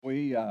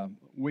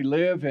We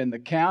live in the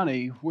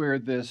county where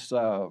this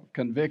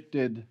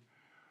convicted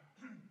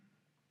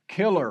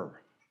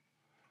killer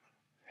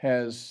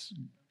has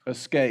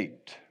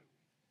escaped.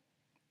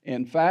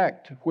 In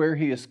fact, where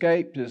he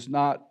escaped is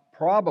not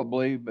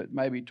probably, but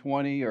maybe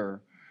 20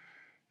 or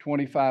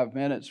 25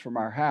 minutes from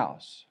our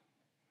house.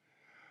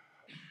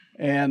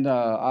 And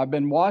I've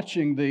been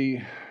watching the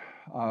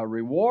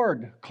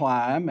reward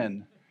climb,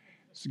 and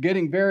it's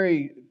getting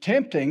very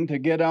tempting to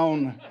get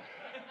on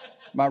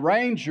my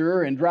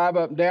Ranger and drive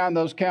up and down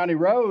those county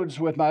roads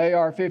with my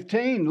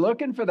AR-15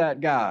 looking for that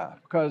guy,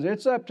 because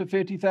it's up to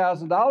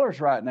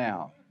 $50,000 right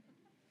now.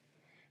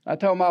 I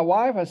told my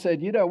wife, I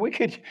said, we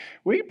could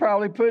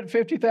probably put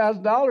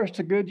 $50,000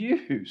 to good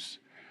use.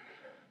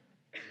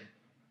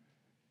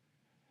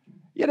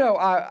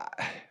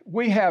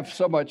 We have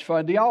so much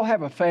fun. Do y'all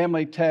have a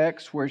family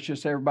text where it's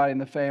just everybody in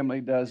the family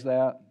does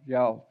that?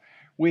 Y'all,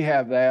 we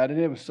have that, and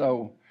it was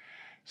so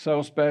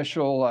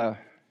special.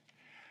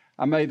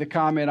 I made the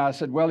comment, I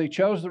said, well, he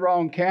chose the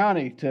wrong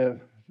county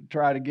to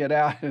try to get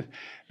out.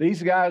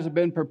 These guys have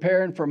been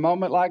preparing for a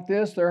moment like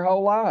this their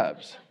whole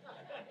lives.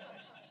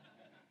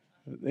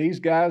 These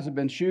guys have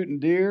been shooting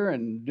deer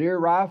and deer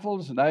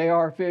rifles and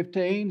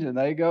AR-15s, and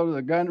they go to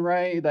the gun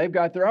range. They've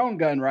got their own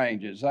gun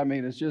ranges. I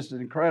mean, it's just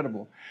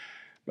incredible.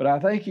 But I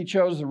think he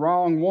chose the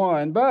wrong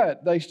one.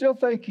 But they still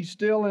think he's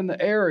still in the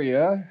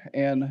area,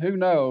 and who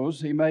knows,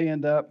 he may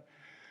end up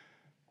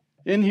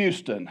in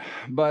Houston.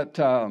 But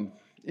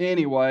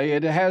anyway,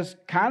 it has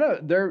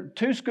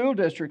two school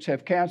districts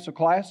have canceled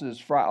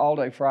classes all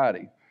day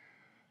Friday.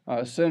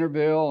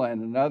 Centerville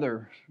and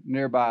another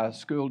nearby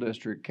school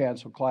district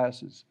canceled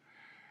classes.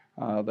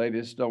 They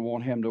just don't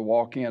want him to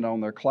walk in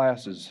on their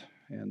classes.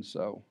 And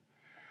so,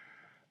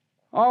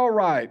 all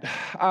right.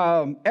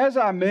 As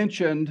I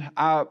mentioned,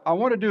 I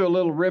want to do a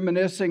little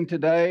reminiscing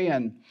today,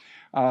 and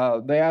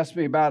they asked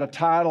me about a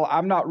title.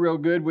 I'm not real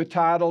good with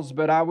titles,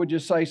 but I would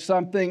just say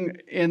something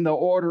in the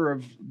order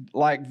of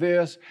like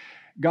this: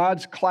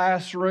 God's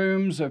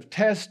classrooms of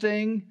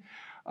testing.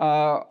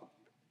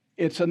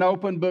 It's an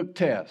open book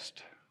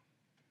test.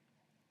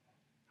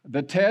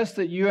 The test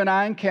that you and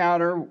I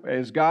encounter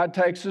as God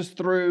takes us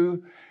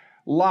through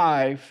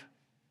life,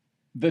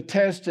 the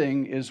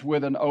testing is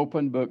with an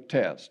open book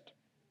test.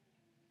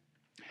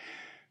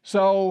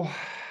 So,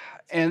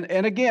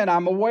 and again,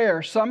 I'm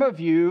aware, some of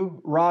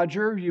you,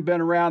 Roger, you've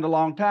been around a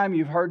long time,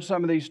 you've heard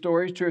some of these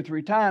stories 2 or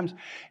 3 times,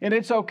 and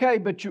it's okay,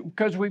 but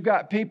because we've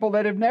got people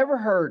that have never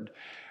heard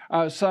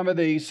some of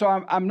these, so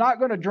I'm not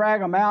going to drag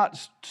them out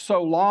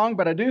so long,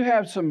 but I do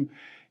have some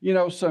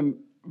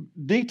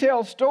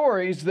detailed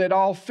stories that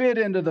all fit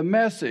into the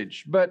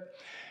message. But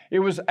it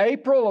was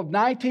April of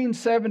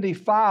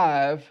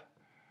 1975,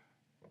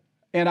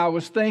 and I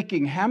was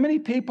thinking, how many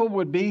people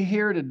would be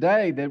here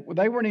today that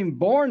they weren't even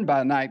born by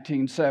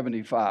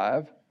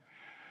 1975?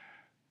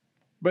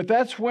 But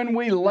that's when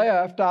we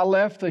left. I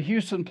left the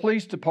Houston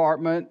Police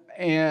Department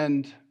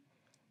and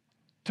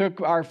took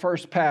our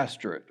first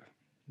pastorate,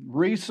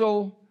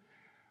 Riesel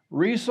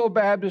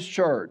Baptist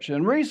Church.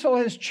 And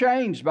Riesel has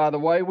changed, by the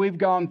way. We've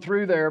gone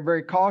through there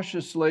very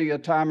cautiously a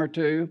time or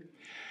two.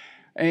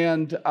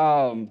 And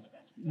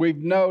we've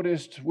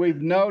noticed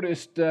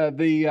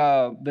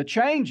the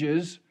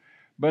changes,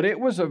 but it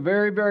was a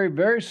very, very,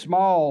 very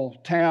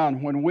small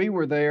town when we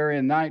were there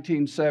in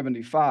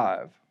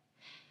 1975.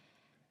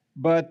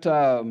 But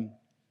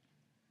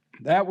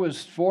that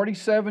was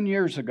 47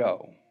 years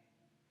ago.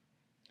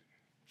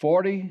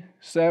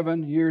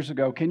 47 years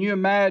ago. Can you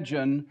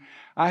imagine?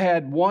 I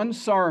had one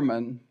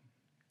sermon,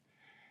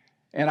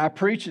 and I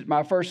preached it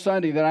my first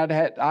Sunday. Then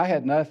I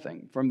had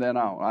nothing from then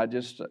on. I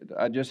just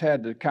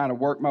had to kind of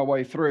work my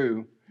way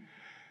through.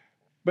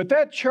 But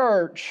that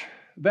church,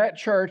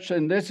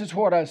 and this is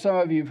what some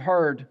of you've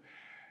heard.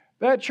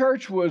 That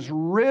church was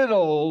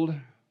riddled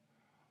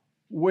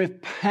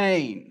with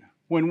pain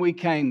when we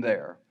came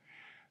there.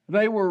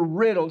 They were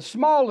riddled.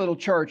 Small little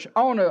church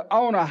on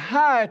a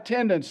high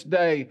attendance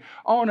day,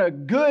 on a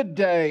good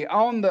day,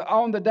 on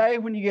the day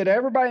when you get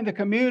everybody in the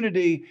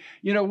community.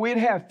 We'd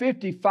have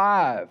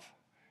 55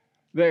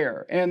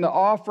 there, and the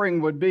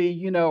offering would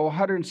be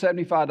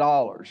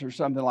 $175 or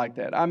something like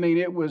that. I mean,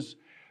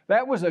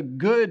 that was a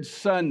good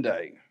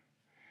Sunday,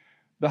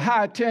 the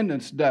high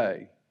attendance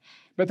day.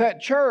 But that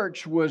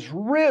church was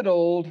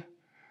riddled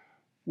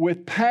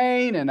with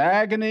pain and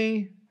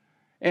agony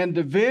and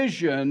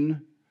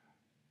division.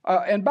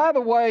 And by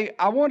the way,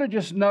 I want to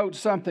just note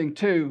something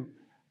too.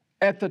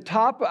 At the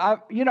top,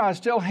 I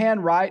still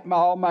handwrite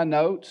all my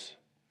notes.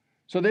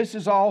 So this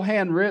is all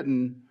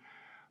handwritten.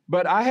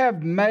 But I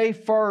have May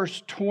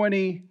 1st,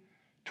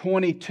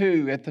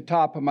 2022 at the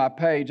top of my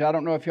page. I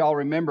don't know if y'all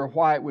remember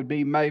why it would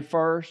be May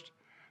 1st.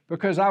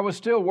 Because I was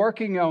still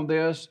working on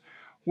this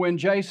when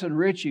Jason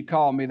Ritchie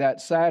called me that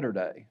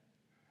Saturday.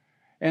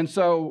 And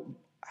so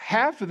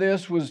half of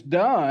this was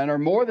done, or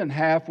more than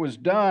half was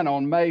done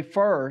on May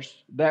 1st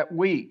that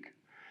week.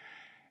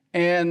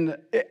 And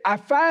I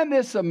find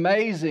this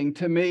amazing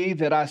to me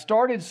that I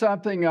started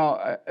something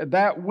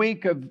that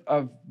week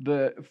of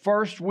the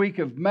first week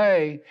of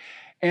May,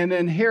 And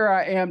then here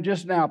I am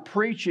just now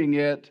preaching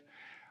it.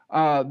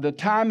 The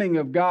timing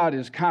of God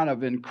is kind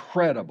of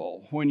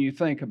incredible when you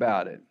think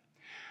about it.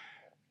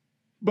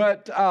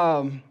 But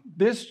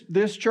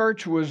this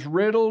church was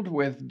riddled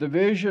with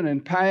division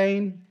and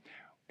pain,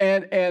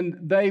 and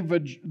they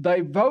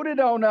voted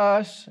on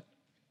us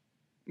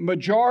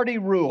majority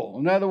rule.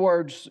 In other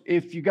words,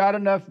 if you got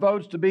enough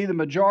votes to be the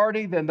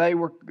majority, then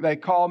they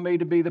called me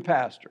to be the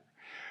pastor.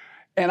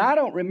 And I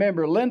don't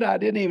remember, Linda, I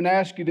didn't even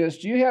ask you this.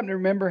 Do you happen to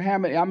remember how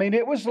many? I mean,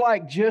 it was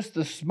like just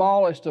the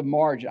smallest of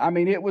margin. I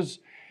mean, it was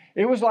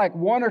like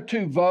 1 or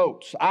 2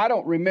 votes. I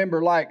don't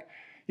remember,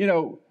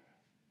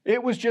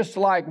 it was just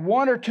like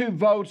 1 or 2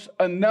 votes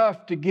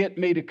enough to get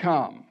me to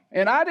come.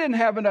 And I didn't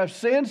have enough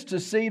sense to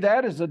see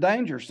that as a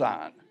danger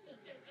sign.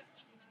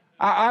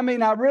 I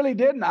mean, I really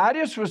didn't. I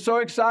just was so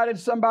excited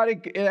somebody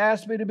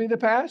asked me to be the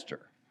pastor.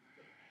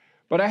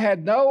 But I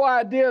had no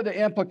idea the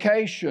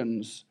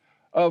implications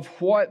of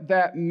what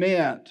that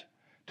meant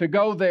to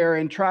go there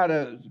and try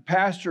to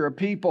pastor a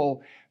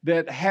people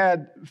that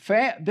had,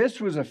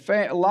 this was a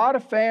lot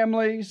of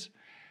families,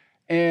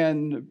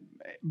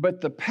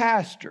 but the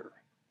pastor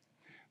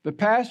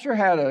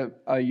had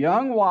a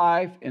young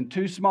wife and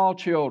 2 small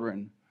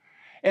children.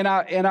 And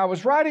I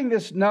was writing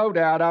this note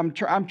out. I'm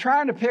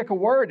trying to pick a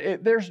word.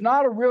 There's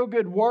not a real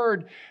good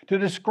word to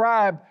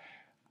describe.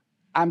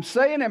 I'm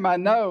saying in my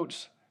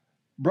notes,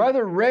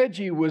 Brother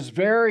Reggie was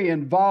very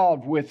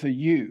involved with the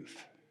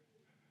youth.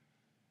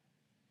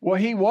 Well,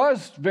 he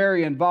was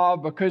very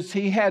involved because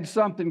he had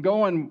something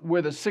going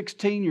with a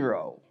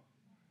 16-year-old.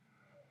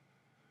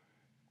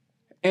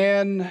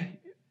 And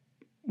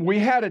we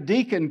had a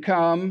deacon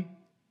come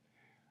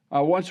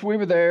once we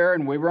were there,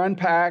 and we were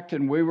unpacked,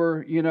 and we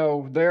were,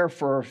 there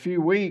for a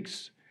few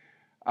weeks.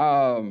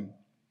 And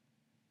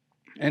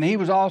he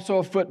was also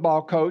a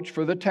football coach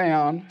for the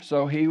town,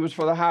 so he was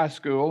for the high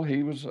school.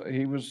 He was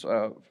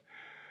a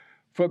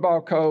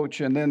football coach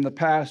and then the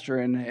pastor,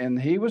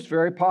 and he was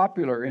very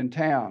popular in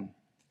town.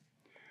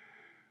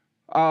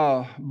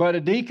 But a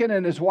deacon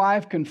and his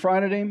wife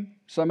confronted him.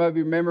 Some of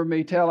you remember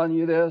me telling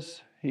you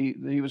this.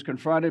 He was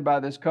confronted by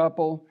this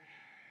couple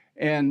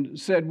and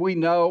said, we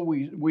know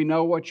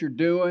what you're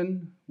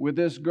doing with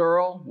this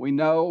girl. We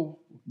know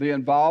the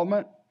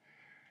involvement.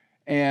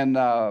 And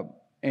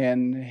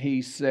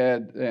he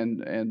said,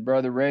 and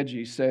Brother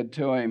Reggie said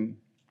to him,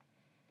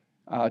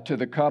 to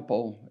the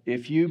couple,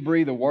 if you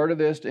breathe a word of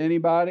this to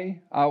anybody,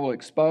 I will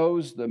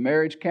expose the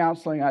marriage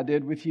counseling I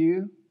did with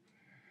you,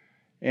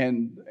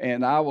 and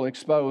I will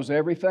expose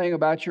everything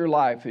about your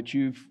life that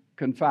you've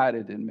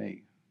confided in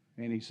me.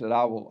 And he said,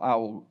 I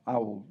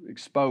will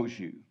expose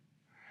you.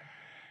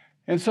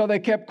 And so they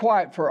kept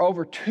quiet for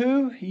over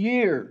 2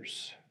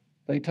 years,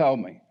 they told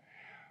me.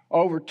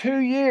 Over 2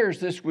 years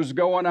this was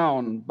going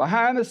on.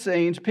 Behind the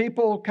scenes,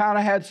 people kind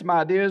of had some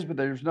ideas, but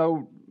there's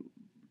no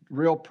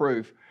real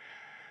proof.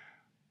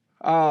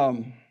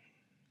 Well,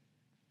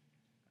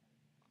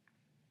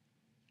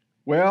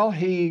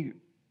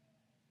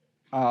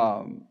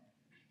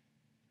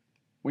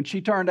 when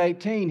she turned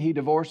 18, he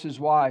divorced his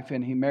wife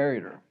and he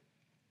married her.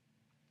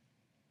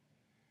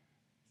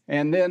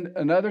 And then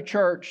another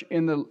church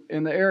in the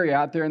area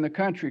out there in the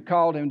country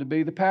called him to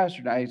be the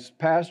pastor. Now he's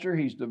pastor,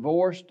 he's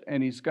divorced,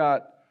 and he's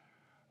got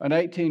an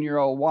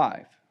 18-year-old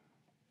wife.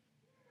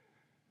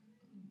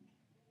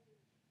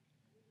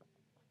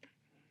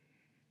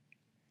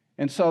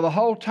 And so the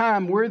whole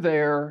time we're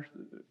there,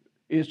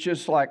 it's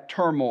just like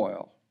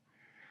turmoil.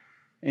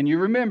 And you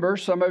remember,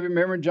 some of you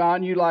remember,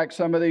 John, you like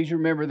some of these, you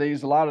remember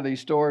these, a lot of these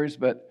stories,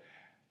 but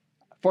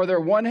for their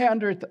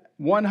 100th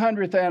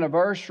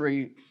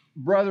anniversary,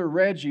 Brother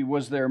Reggie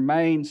was their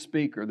main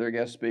speaker, their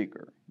guest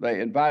speaker.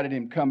 They invited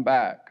him to come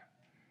back.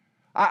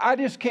 I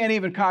just can't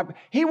even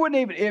he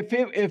wouldn't even,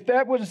 if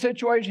that was a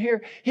situation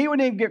here, he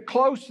wouldn't even get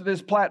close to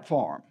this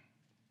platform.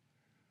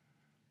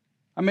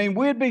 I mean,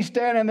 we'd be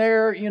standing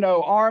there,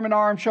 arm in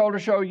arm, shoulder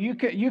to shoulder. You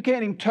can't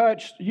even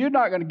touch, you're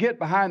not going to get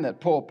behind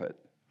that pulpit.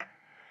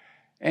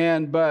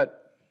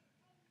 But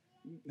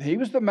he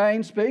was the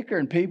main speaker,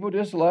 and people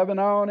just loving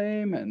on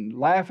him and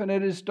laughing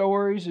at his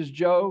stories, his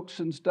jokes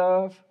and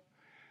stuff.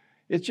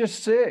 It's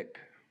just sick.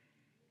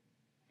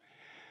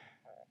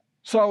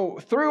 So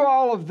through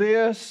all of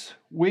this,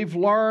 we've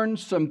learned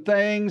some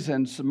things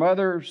and some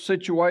other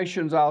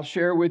situations I'll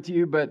share with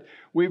you, but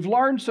we've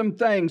learned some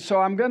things. So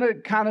I'm going to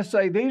kind of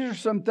say these are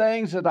some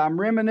things that I'm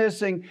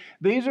reminiscing.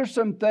 These are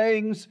some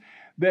things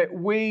that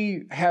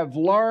we have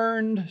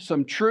learned,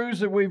 some truths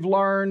that we've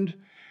learned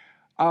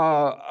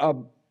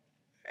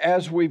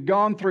as we've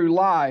gone through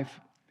life.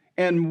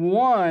 And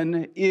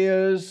one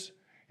is,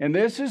 and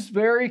this is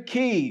very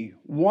key,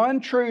 one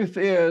truth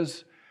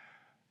is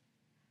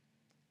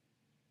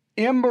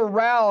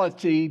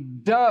immorality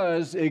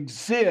does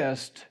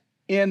exist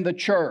in the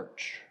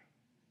church.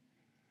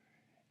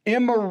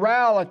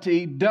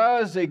 Immorality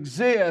does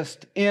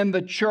exist in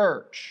the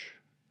church.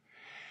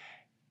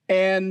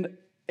 And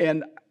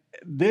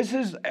this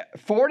is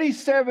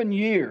 47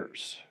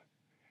 years.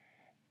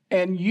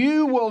 And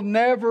you will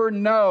never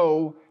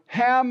know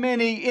how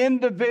many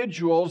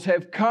individuals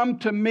have come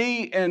to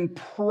me in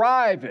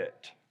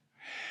private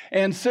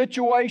and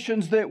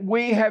situations that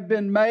we have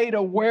been made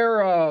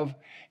aware of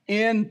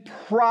in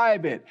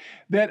private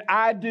that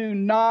I do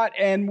not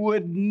and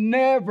would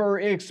never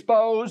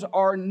expose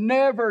or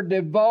never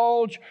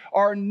divulge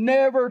or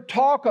never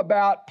talk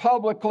about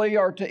publicly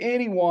or to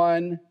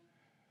anyone,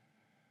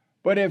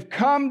 but have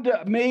come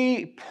to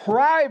me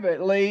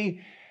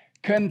privately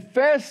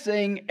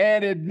confessing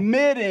and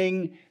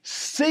admitting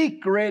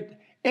secret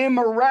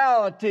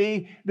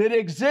immorality that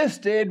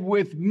existed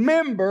with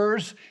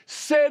members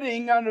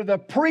sitting under the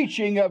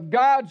preaching of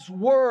God's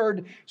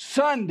Word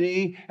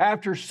Sunday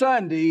after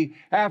Sunday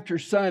after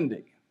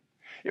Sunday.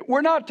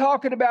 We're not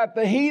talking about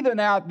the heathen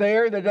out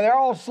there that they're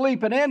all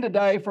sleeping in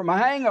today from a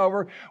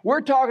hangover.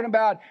 We're talking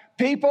about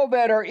people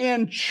that are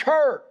in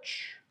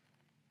church.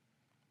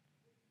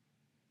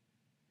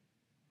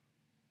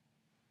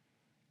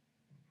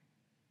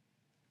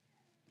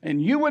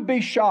 And you would be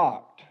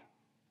shocked.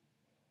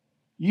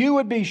 You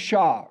would be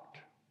shocked.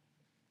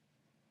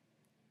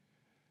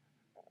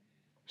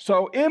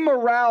 So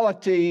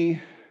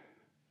immorality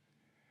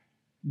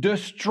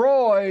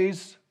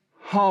destroys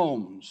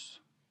homes.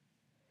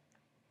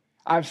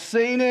 I've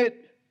seen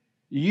it.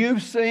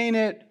 You've seen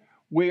it.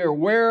 We are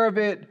aware of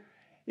it.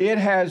 It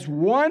has,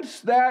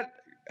 once that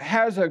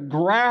has a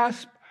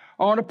grasp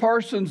on a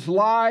person's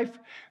life,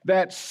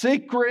 that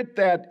secret,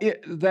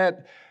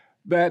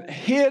 that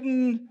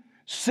hidden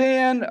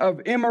sin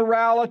of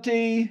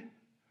immorality,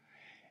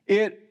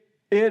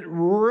 it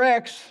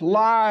wrecks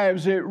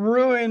lives, it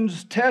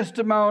ruins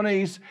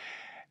testimonies,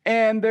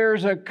 and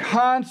there's a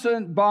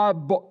constant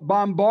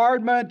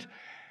bombardment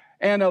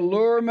and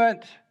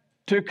allurement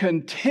to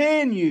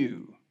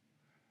continue.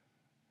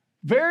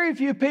 Very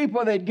few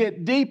people that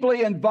get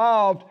deeply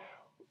involved,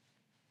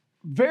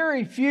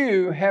 very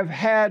few have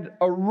had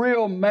a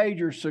real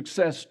major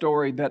success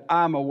story that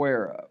I'm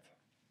aware of.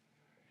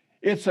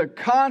 It's a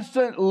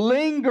constant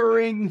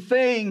lingering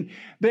thing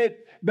that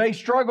they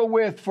struggle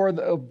with for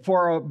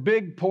a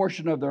big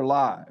portion of their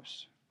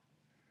lives.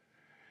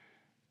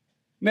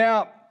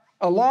 Now,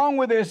 along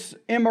with this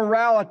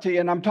immorality,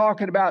 and I'm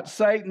talking about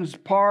Satan's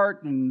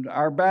part, and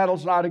our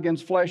battle's not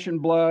against flesh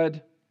and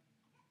blood.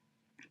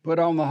 Put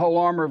on the whole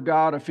armor of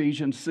God,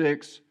 Ephesians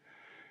 6.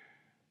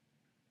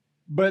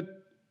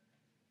 But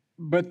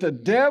the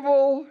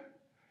devil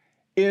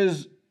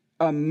is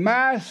a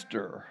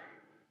master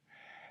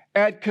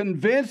at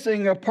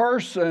convincing a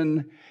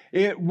person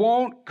it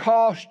won't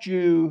cost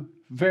you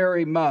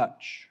very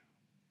much.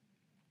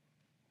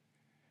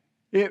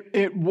 You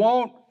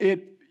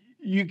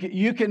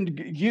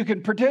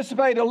can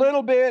participate a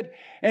little bit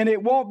and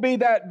it won't be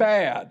that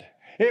bad.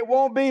 It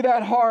won't be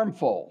that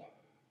harmful.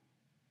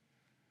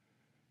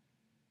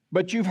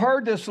 But you've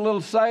heard this little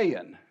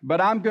saying,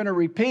 but I'm going to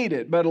repeat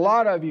it, but a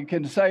lot of you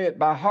can say it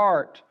by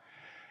heart.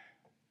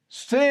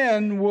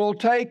 Sin will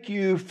take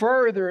you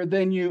further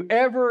than you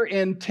ever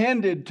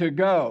intended to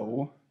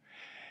go,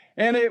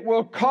 and it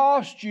will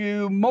cost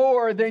you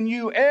more than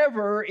you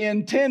ever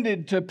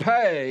intended to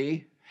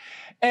pay,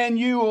 and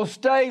you will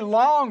stay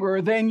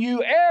longer than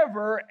you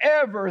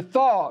ever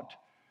thought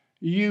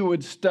you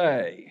would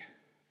stay.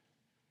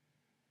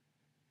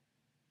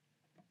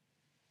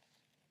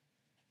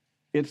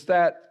 It's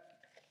that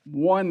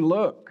one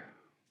look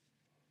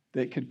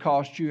that could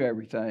cost you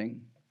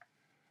everything.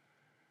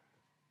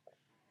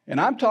 And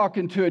I'm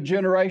talking to a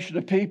generation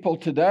of people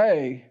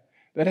today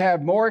that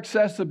have more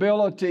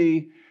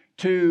accessibility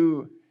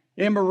to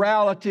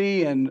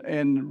immorality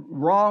and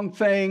wrong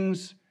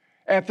things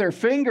at their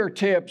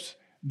fingertips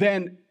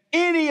than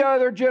any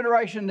other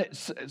generation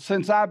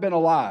since I've been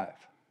alive.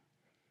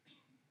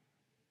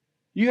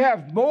 You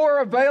have more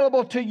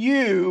available to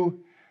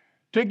you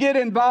to get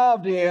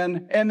involved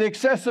in, and the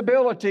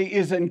accessibility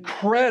is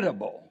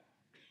incredible.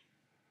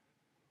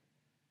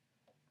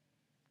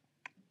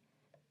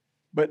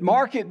 But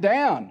mark it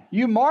down.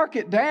 You mark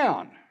it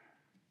down.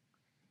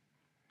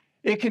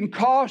 It can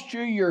cost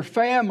you your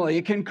family.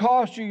 It can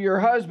cost you your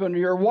husband or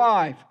your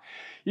wife.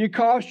 It can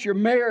cost your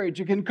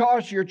marriage. It can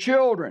cost your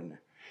children.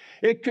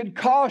 It could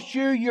cost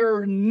you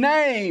your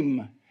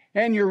name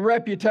and your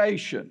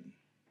reputation.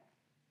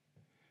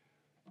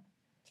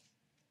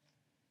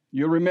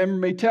 You'll remember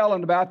me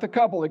telling about the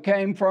couple that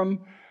came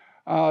from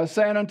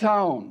San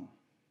Antonio.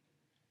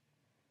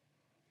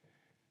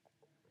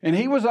 And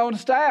he was on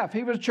staff.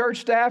 He was a church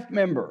staff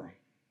member.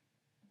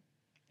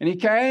 And he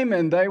came,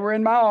 and they were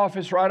in my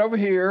office right over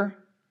here.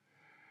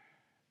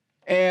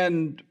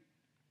 And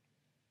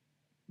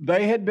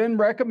they had been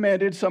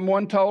recommended.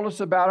 Someone told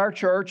us about our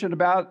church and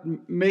about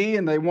me,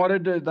 and they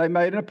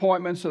made an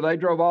appointment, so they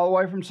drove all the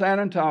way from San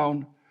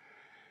Antonio.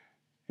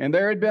 And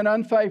there had been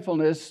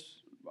unfaithfulness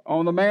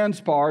on the man's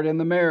part in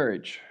the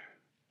marriage.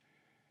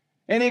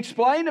 And he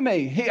explained to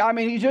me,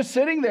 he's just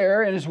sitting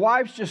there, and his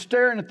wife's just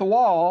staring at the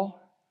wall.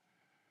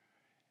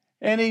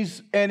 And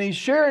he's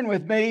sharing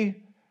with me,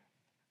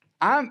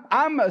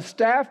 I'm a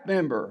staff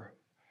member.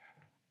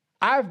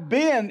 I've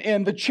been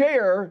in the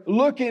chair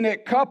looking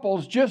at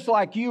couples just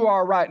like you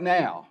are right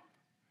now.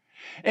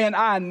 And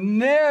I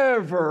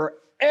never,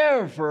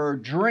 ever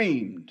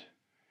dreamed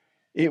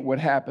it would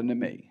happen to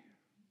me.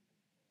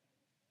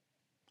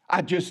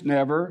 I just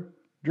never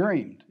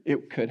dreamed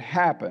it could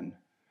happen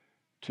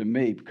to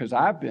me because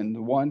I've been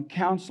the one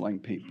counseling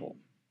people.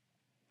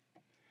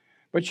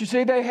 But you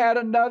see, they had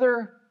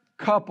another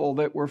couple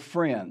that were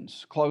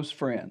friends, close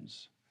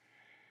friends.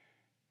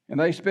 And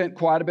they spent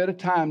quite a bit of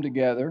time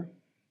together.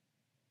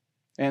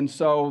 And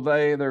so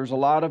there's a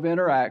lot of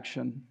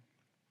interaction.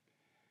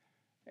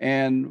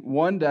 And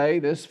one day,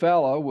 this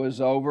fellow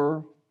was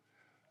over,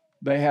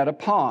 they had a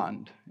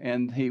pond,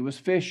 and he was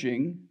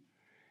fishing,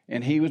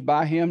 and he was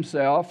by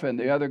himself, and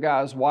the other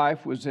guy's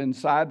wife was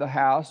inside the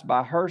house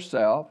by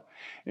herself.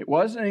 It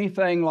wasn't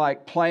anything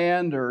like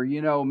planned or,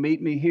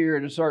 meet me here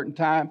at a certain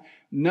time.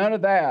 None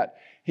of that.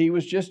 He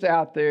was just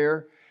out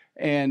there,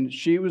 and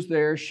she was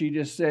there. She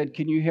just said,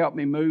 "Can you help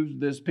me move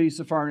this piece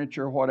of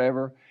furniture or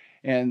whatever?"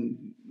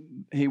 And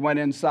he went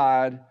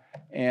inside,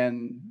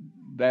 and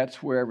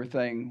that's where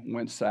everything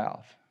went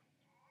south.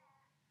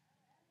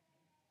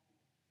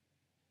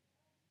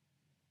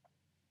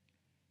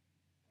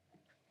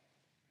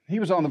 He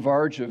was on the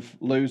verge of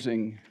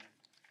losing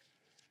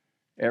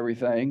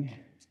everything,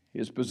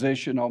 his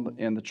position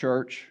in the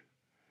church,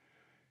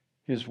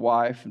 his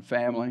wife and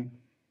family.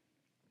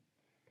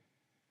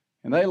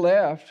 And they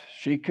left.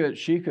 She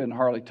couldn't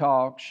hardly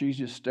talk. She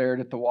just stared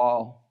at the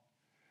wall.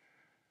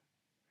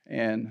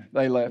 And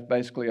they left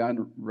basically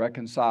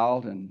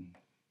unreconciled, and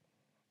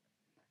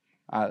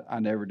I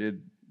never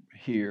did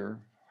hear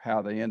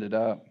how they ended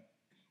up.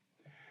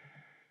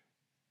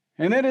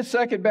 And then at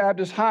Second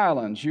Baptist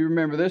Highlands, you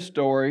remember this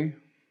story.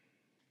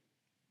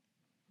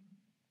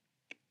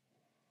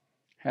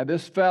 Had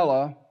this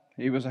fella,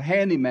 he was a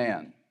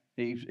handyman.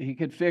 He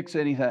could fix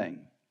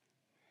anything.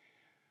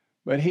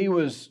 But he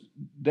was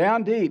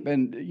down deep.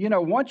 And,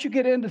 once you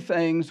get into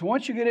things,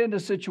 once you get into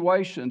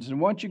situations, and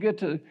once you get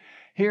to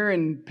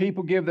hearing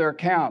people give their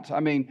accounts,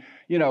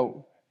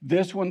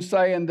 this one's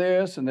saying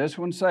this, and this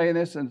one's saying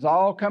this, and it's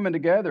all coming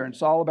together, and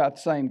it's all about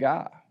the same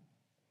guy.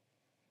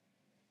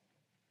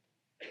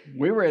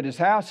 We were at his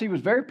house. He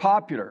was very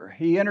popular.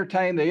 They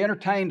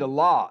entertained a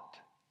lot.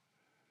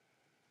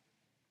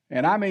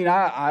 And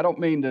I don't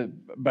mean to,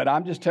 but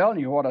I'm just telling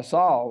you what I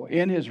saw.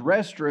 In his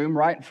restroom,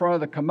 right in front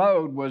of the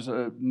commode, was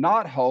a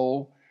knot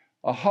hole,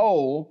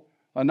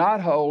 and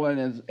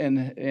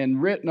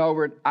written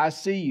over it, "I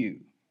see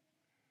you."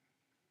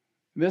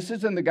 This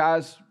is in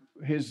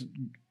his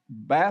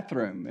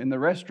bathroom, in the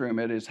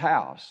restroom at his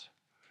house.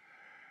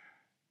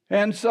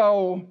 And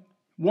so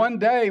one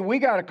day we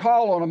got a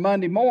call on a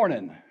Monday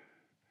morning.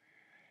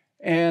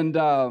 And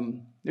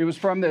it was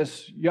from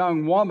this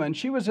young woman.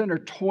 She was in her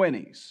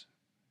 20s.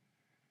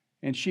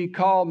 And she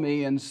called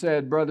me and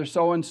said, "Brother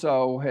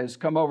so-and-so has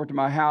come over to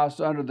my house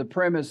under the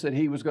premise that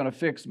he was going to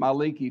fix my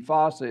leaky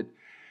faucet,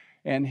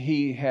 and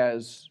he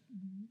has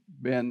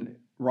been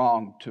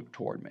wrong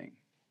toward me."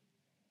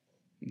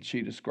 And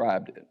she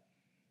described it.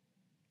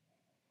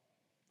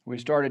 We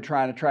started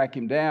trying to track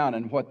him down,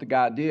 and what the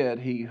guy did,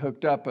 he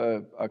hooked up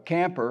a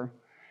camper,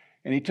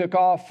 and he took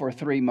off for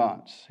 3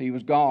 months. He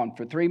was gone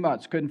for 3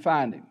 months, couldn't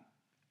find him.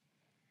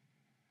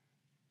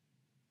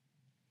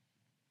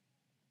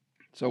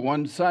 So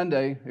one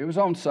Sunday, it was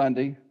on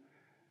Sunday,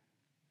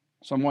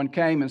 someone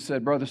came and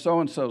said, "Brother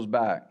so-and-so's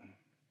back."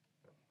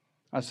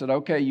 I said,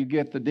 "Okay, you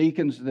get the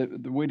deacons."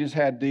 We just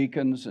had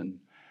deacons and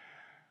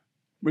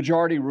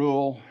majority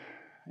rule.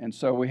 And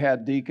so we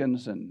had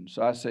deacons. And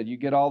so I said, "You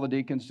get all the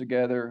deacons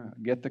together,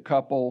 get the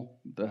couple,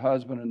 the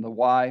husband and the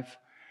wife,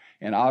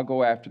 and I'll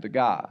go after the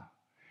guy."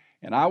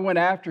 And I went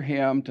after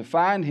him to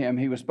find him.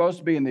 He was supposed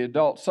to be in the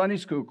adult Sunday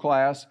school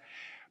class.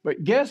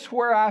 But guess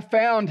where I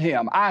found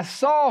him? I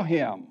saw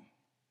him.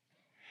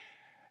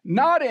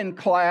 Not in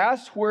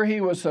class where he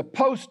was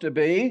supposed to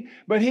be,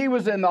 but he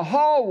was in the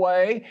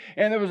hallway,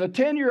 and there was a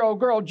 10-year-old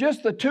girl,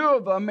 just the two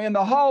of them in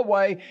the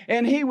hallway,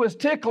 and he was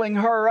tickling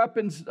her up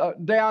and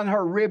down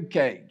her rib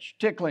cage,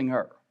 tickling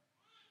her.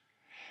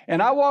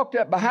 And I walked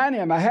up behind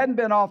him. I hadn't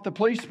been off the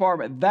police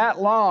department that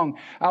long.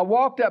 I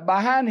walked up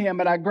behind him,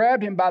 and I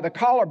grabbed him by the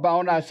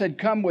collarbone, and I said,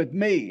 "Come with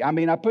me."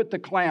 I put the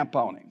clamp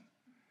on him.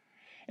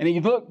 And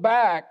he looked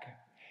back,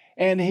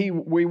 and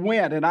we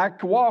went, and I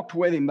walked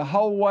with him the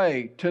whole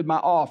way to my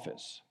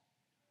office.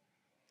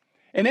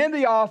 And in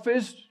the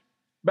office,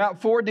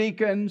 about 4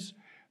 deacons,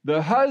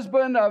 the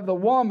husband of the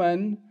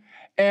woman,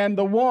 and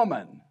the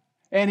woman.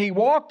 And he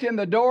walked in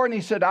the door and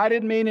he said, "I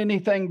didn't mean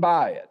anything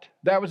by it."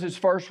 That was his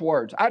first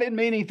words. "I didn't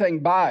mean anything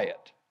by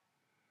it."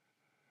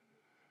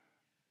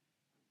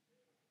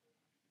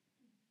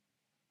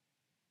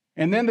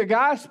 And then the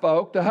guy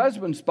spoke, the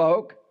husband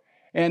spoke,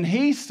 and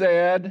he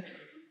said,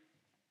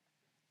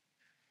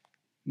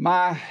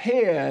 "My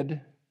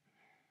head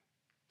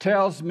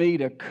tells me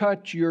to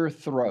cut your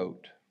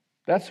throat."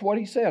 That's what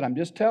he said. I'm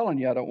just telling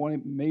you. I don't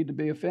want me to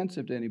be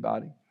offensive to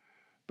anybody,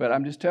 but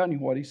I'm just telling you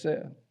what he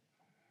said.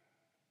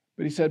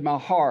 But he said, "My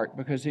heart,"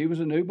 because he was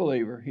a new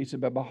believer, he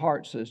said, "but my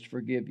heart says to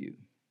forgive you."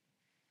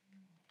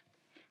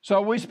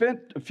 So we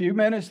spent a few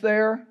minutes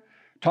there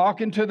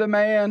talking to the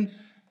man,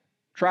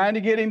 trying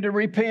to get him to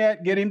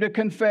repent, get him to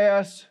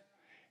confess.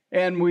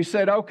 And we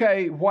said,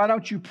 okay, why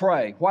don't you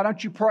pray? Why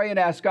don't you pray and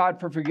ask God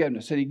for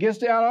forgiveness? And he gets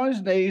down on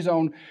his knees,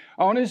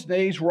 on his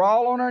knees. We're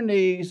all on our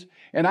knees,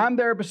 and I'm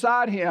there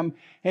beside him.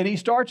 And he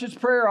starts his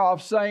prayer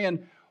off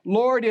saying,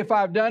 Lord, if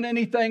I've done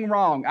anything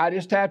wrong. I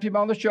just tapped him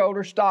on the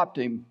shoulder, stopped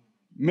him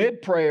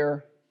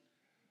mid-prayer.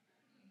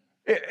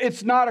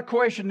 It's not a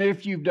question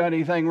if you've done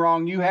anything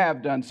wrong. You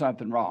have done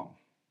something wrong.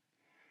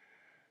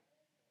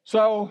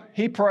 So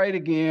he prayed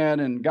again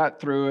and got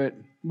through it.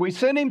 We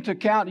sent him to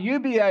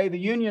UBA, the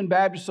Union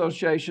Baptist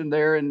Association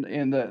there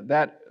in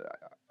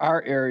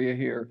our area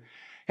here,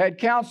 had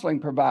counseling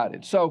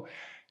provided. So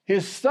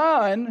his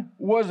son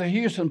was a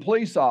Houston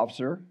police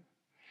officer.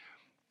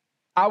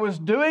 I was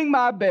doing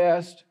my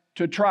best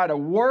to try to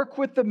work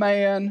with the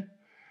man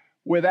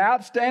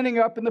without standing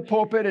up in the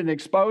pulpit and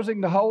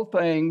exposing the whole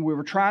thing. We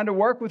were trying to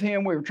work with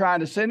him. We were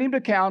trying to send him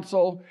to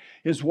counsel.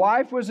 His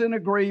wife was in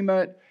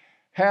agreement,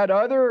 had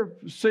other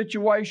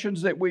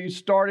situations that we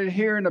started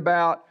hearing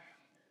about.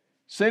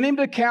 Sent him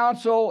to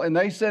counsel, and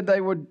they said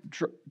they would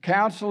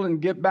counsel and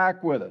get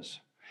back with us.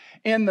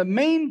 In the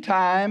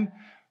meantime,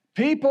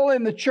 people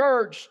in the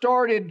church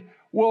started,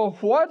 well,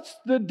 what's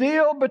the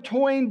deal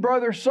between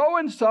brother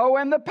so-and-so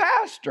and the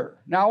pastor?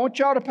 Now, I want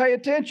y'all to pay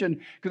attention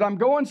because I'm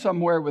going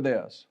somewhere with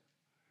this.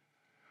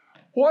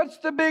 What's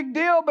the big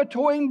deal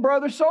between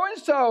brother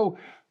so-and-so,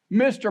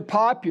 Mr.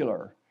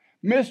 Popular,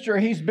 Mr.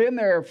 He's been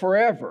there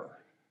forever?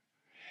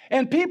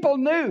 And people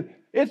knew.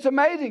 It's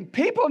amazing.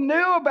 People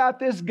knew about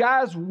this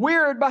guy's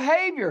weird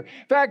behavior.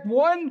 In fact,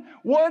 one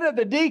of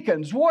the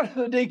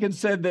deacons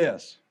said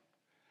this: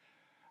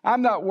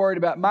 I'm not worried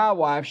about my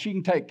wife. She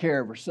can take care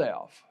of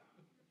herself.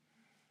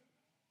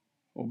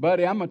 Well,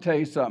 buddy, I'm going to tell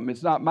you something.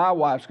 It's not my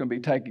wife's going to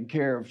be taking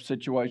care of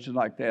situations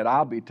like that.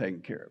 I'll be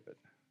taking care of it.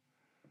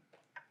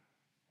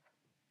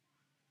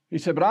 He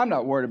said, but I'm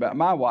not worried about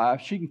my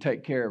wife. She can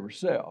take care of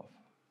herself.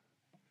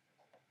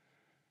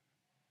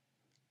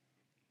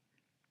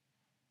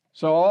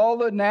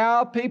 So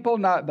people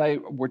they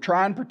were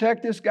trying to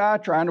protect this guy,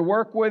 trying to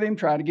work with him,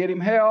 trying to get him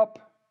help.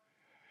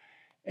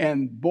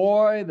 And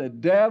boy, the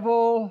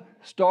devil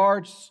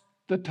starts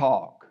to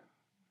talk.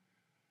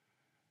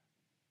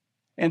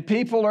 And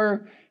people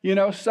are,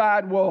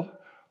 side, well,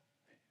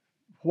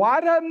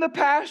 why doesn't the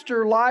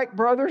pastor like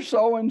brother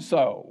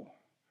so-and-so?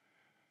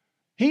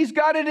 He's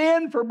got it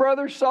in for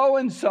brother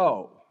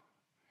so-and-so.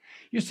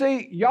 You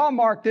see, y'all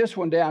mark this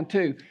one down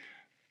too.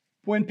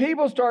 When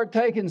people start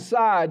taking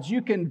sides,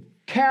 you can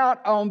count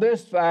on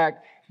this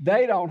fact: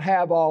 they don't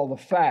have all the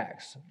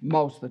facts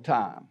most of the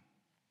time.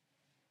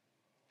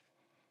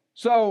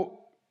 So,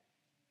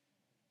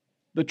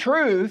 the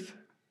truth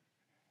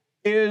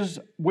is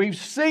we've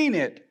seen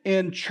it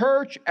in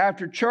church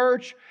after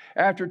church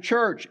after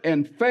church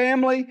and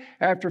family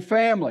after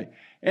family.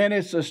 And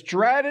it's a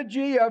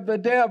strategy of the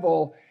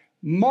devil.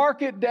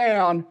 Mark it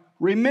down.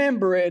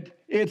 Remember it.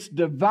 It's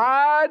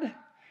divide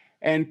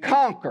and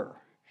conquer.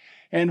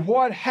 And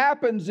what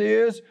happens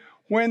is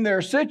when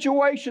their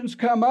situations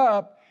come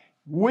up,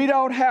 we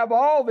don't have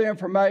all the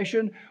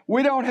information,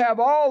 we don't have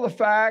all the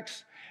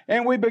facts,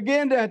 and we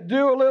begin to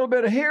do a little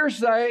bit of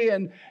hearsay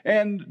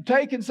and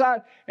taking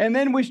sides, and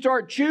then we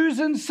start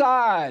choosing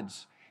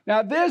sides.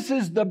 Now, this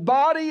is the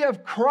body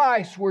of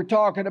Christ we're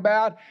talking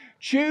about,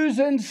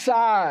 choosing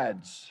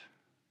sides.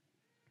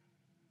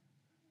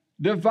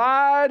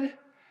 Divide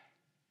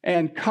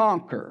and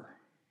conquer.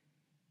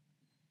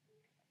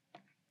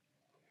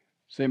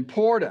 It's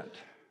important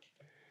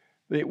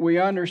that we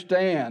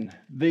understand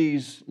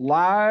these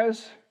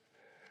lies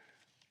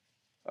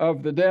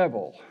of the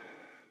devil,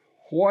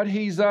 what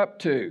he's up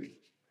to,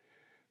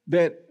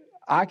 that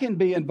I can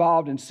be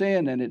involved in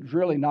sin and it's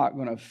really not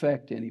going to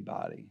affect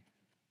anybody.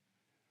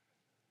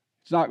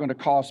 It's not going to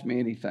cost me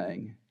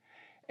anything.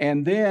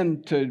 And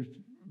then to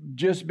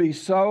just be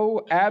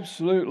so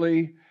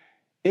absolutely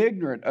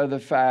ignorant of the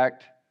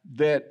fact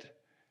that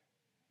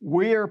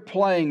we are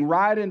playing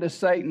right into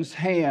Satan's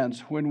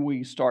hands when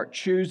we start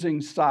choosing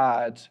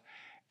sides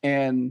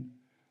and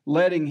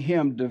letting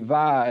him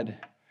divide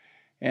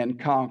and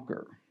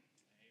conquer.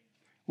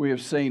 We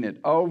have seen it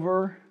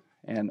over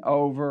and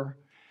over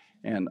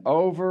and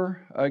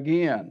over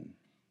again.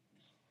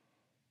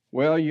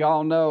 Well,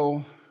 y'all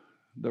know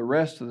the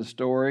rest of the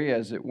story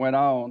as it went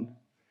on.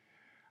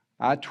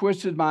 I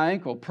twisted my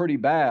ankle pretty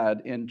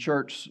bad in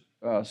church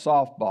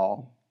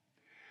softball.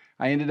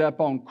 I ended up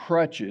on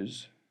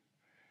crutches.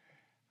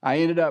 I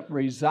ended up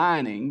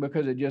resigning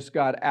because it just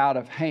got out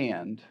of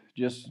hand,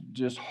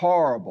 just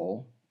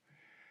horrible.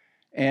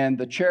 And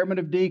the chairman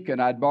of deacon,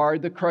 I'd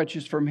borrowed the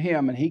crutches from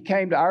him, and he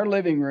came to our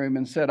living room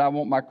and said, I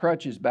want my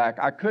crutches back.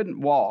 I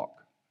couldn't walk.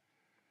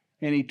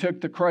 And he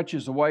took the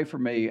crutches away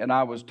from me, and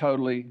I was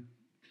totally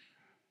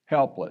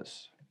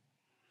helpless.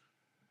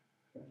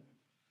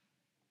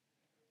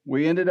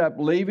 We ended up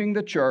leaving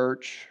the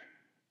church.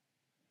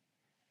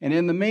 And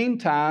in the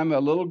meantime, a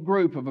little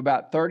group of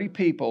about 30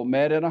 people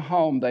met in a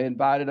home. They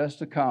invited us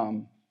to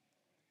come.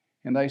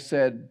 And they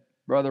said,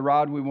 Brother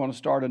Rod, we want to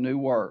start a new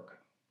work.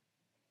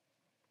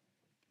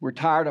 We're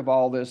tired of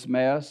all this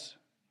mess.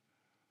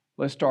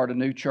 let's start a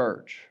new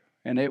church.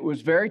 And it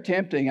was very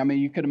tempting. I mean,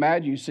 you can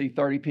imagine you see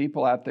 30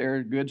 people out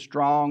there, good,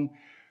 strong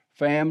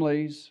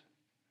families,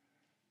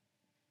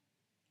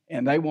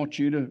 and they want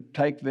you to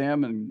take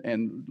them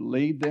and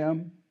lead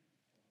them.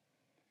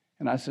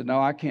 And I said, no,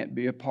 I can't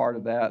be a part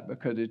of that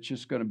because it's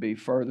just going to be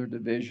further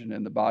division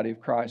in the body of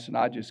Christ, and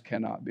I just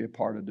cannot be a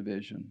part of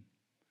division.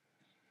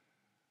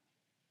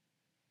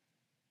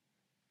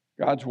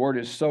 God's word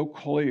is so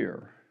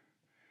clear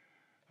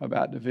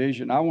about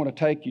division. I want to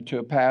take you to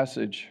a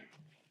passage.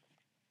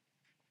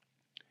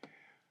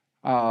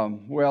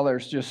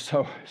 There's just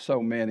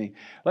so many.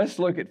 Let's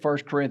look at 1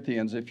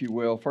 Corinthians, if you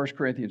will. 1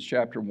 Corinthians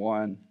chapter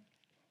 1.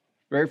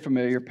 Very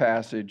familiar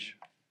passage.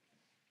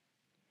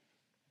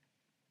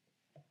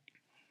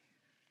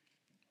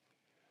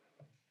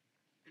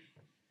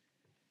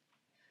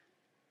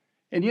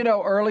 And you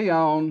know, early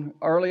on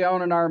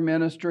in our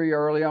ministry,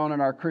 early on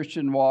in our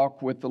Christian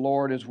walk with the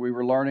Lord, as we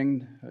were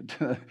learning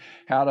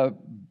how to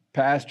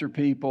pastor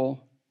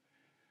people,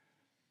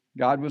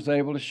 God was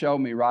able to show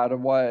me right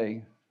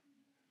away.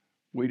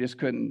 We just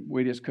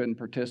couldn't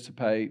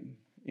participate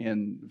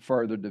in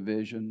further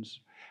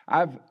divisions.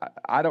 I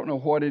don't know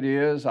what it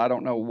is. I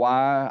don't know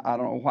why. I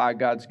don't know why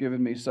God's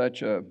given me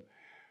such a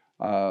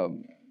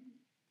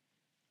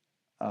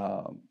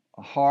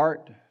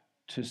heart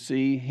to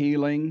see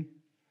healing.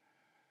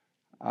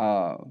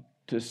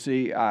 To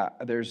see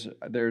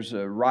there's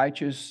a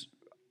righteous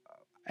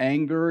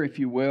anger, if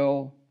you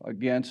will,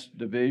 against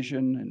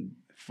division and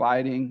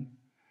fighting.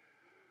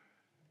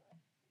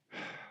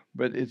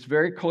 But it's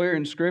very clear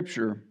in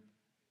Scripture.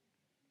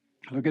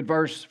 Look at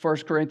 1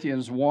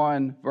 Corinthians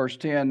 1, verse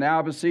 10. Now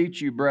I beseech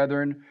you,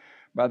 brethren,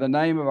 by the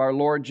name of our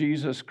Lord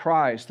Jesus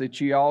Christ, that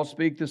ye all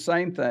speak the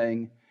same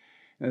thing,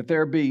 and that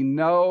there be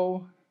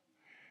can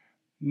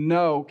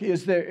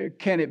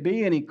it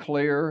be any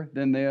clearer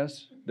than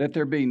this? That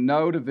there be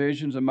no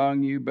divisions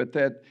among you, but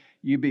that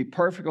you be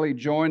perfectly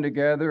joined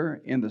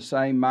together in the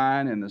same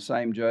mind and the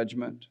same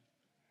judgment.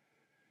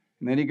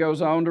 And then he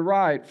goes on to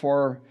write,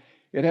 for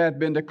it hath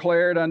been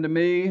declared unto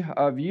me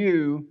of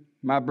you,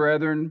 my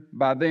brethren,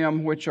 by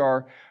them which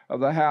are of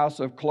the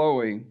house of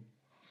Chloe,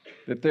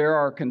 that there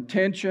are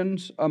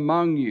contentions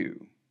among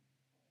you.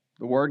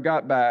 The word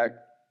got back.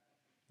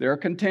 There are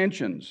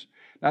contentions.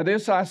 Now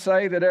this I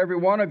say, that every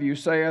one of you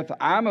saith,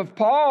 I'm of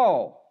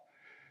Paul.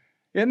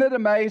 Isn't it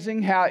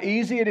amazing how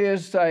easy it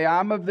is to say,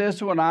 I'm of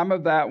this one, I'm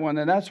of that one,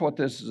 and that's what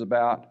this is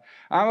about.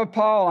 I'm of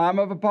Paul, I'm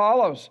of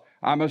Apollos,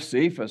 I'm of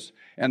Cephas,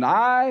 and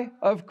I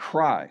of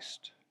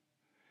Christ.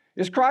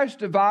 Is Christ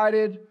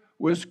divided?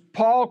 Was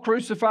Paul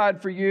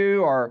crucified for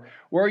you, or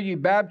were you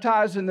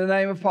baptized in the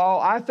name of Paul?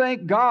 I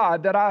thank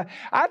God that I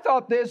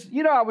thought this,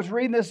 I was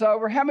reading this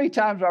over. How many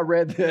times I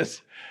read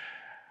this?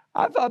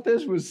 I thought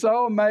this was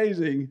so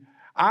amazing.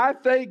 I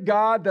thank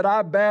God that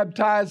I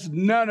baptized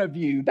none of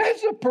you.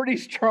 That's a pretty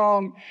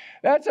strong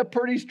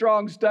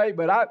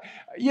statement.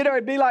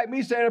 It'd be like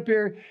me standing up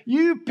here,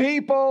 you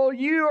people,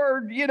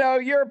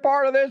 you're a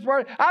part of this.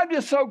 I'm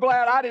just so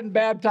glad I didn't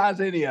baptize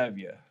any of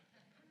you.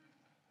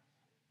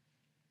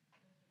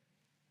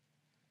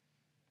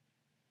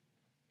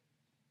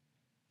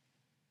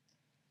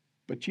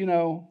 But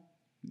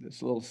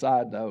this little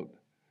side note,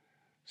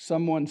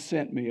 someone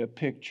sent me a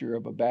picture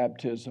of a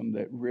baptism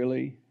that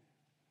really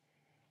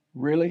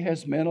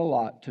has meant a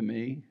lot to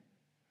me.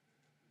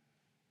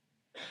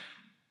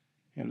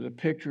 And it was a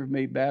picture of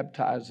me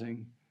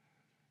baptizing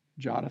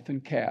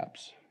Jonathan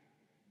Capps.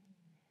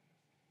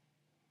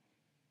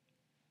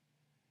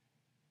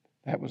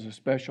 That was a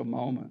special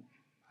moment.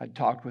 I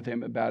talked with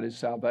him about his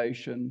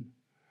salvation.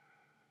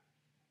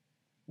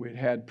 We'd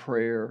had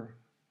prayer.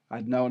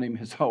 I'd known him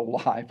his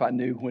whole life. I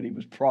knew when he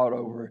was brought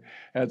over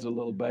as a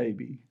little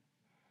baby.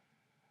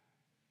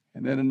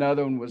 And then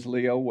another one was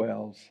Leo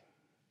Wells.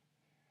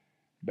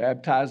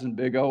 Baptizing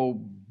big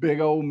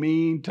old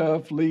mean,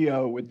 tough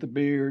Leo with the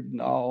beard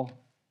and all.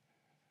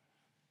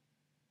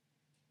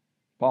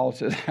 Paul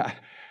says,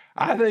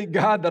 I thank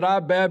God that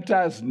I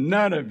baptized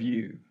none of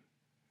you,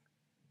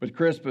 but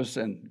Crispus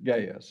and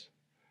Gaius.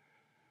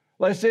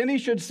 Lest any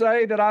should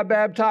say that I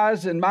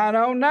baptized in mine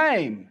own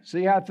name.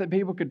 See how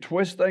people could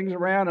twist things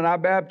around, and I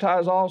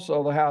baptize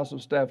also the house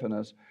of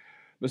Stephanas.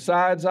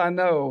 Besides, I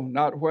know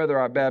not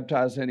whether I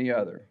baptize any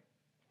other.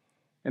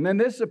 And then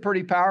this is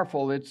pretty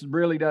powerful. It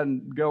really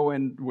doesn't go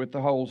in with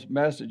the whole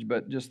message,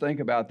 but just think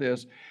about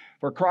this.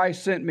 For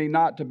Christ sent me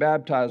not to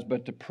baptize,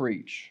 but to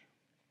preach.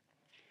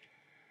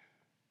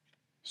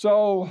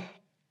 So,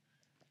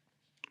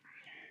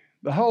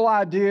 the whole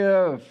idea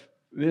of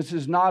this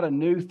is not a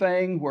new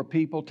thing where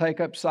people take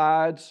up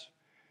sides,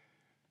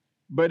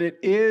 but it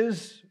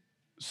is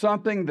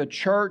something the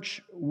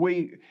church,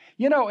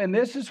 and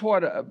this is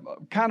what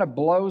kind of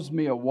blows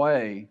me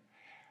away.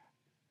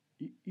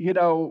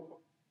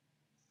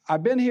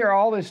 I've been here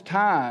all this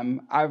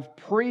time. I've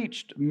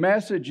preached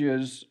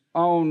messages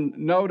on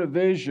no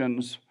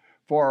divisions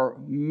for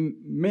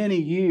many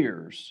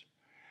years.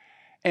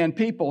 And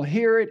people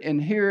hear it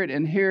and hear it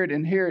and hear it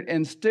and hear it,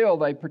 and still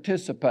they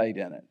participate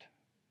in it.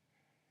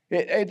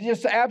 It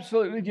just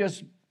absolutely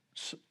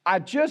I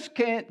just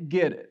can't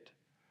get it.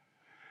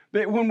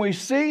 That when we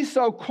see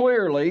so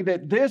clearly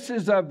that this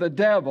is of the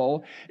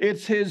devil,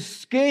 it's his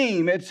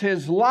scheme, it's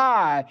his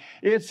lie,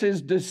 it's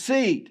his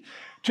deceit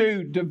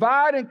to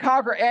divide and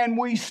conquer, and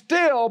we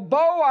still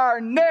bow our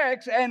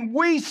necks and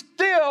we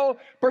still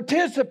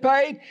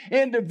participate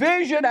in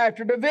division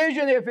after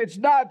division. If it's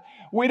not,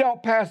 we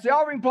don't pass the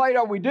offering plate,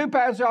 or we do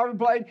pass the offering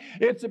plate,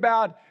 it's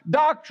about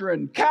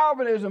doctrine,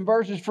 Calvinism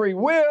versus free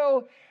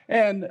will,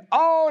 and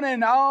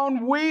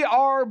on. We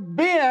are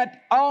bent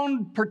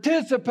on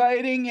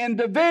participating in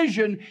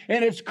division,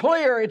 and it's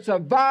clear it's a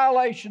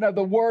violation of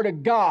the Word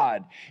of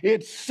God.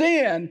 It's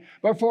sin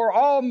before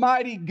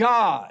Almighty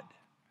God.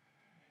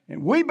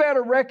 And we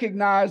better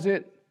recognize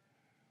it.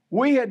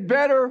 We had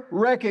better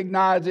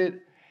recognize it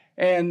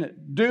and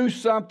do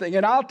something.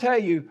 And I'll tell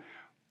you,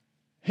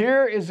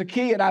 here is the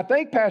key, and I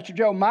think Pastor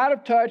Joe might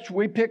have touched,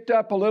 we picked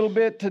up a little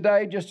bit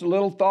today, just a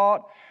little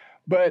thought,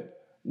 but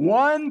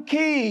one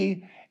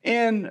key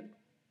in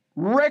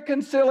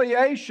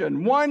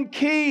reconciliation, one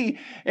key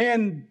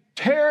in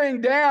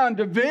tearing down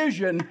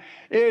division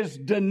is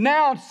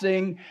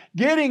denouncing,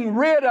 getting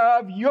rid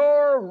of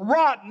your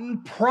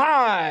rotten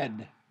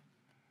pride.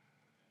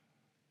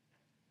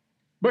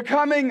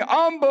 Becoming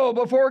humble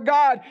before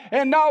God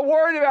and not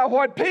worried about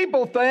what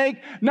people think,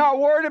 not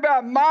worried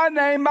about my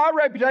name, my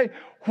reputation.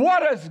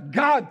 What does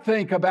God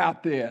think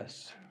about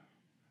this?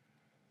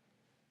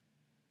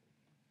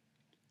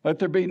 Let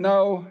there be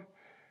no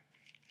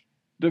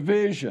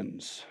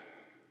divisions.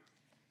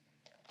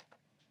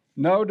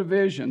 No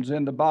divisions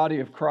in the body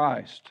of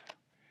Christ,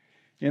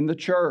 in the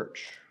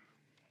church.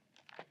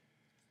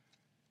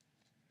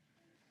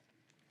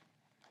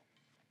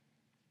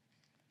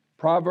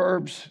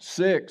 Proverbs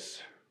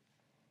 6.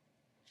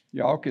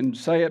 Y'all can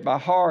say it by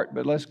heart,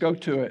 but let's go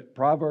to it.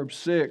 Proverbs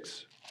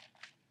 6.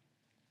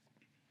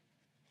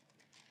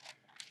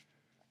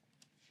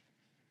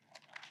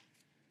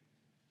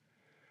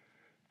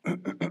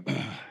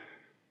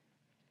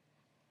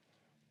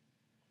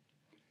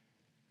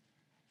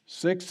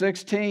 Six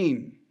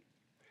 16.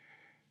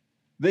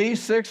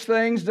 These 6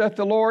 things doth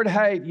the Lord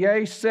hate,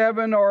 yea,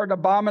 7 are an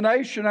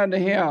abomination unto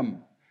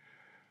him.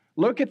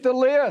 Look at the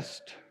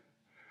list.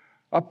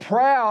 A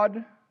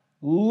proud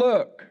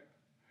look,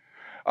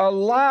 a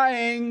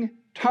lying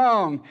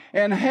tongue,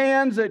 and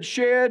hands that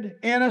shed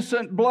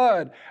innocent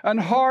blood, an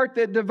heart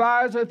that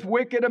deviseth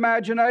wicked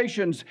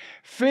imaginations,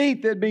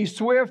 feet that be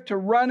swift to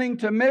running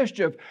to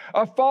mischief,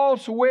 a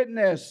false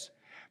witness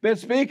that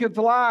speaketh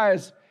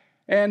lies,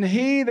 and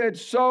he that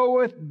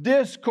soweth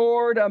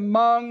discord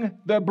among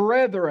the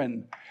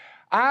brethren.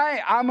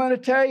 I'm going to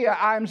tell you,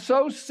 I'm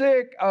so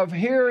sick of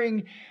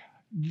hearing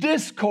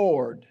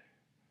discord.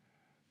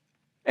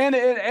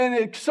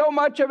 And so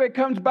much of it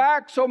comes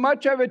back. So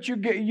much of it you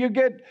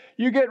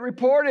get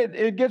reported.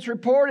 It gets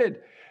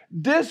reported.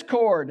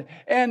 Discord.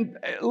 And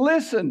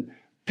listen,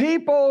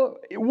 people,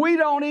 we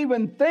don't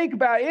even think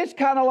about it. It's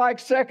kind of like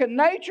second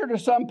nature to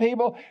some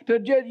people.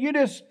 You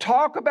just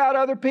talk about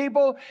other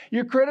people.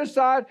 You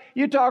criticize.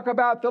 You talk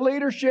about the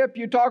leadership.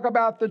 You talk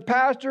about the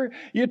pastor.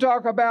 You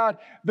talk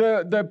about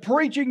the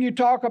preaching. You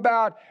talk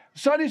about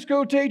Sunday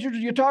school teachers.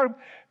 You talk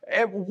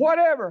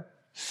whatever.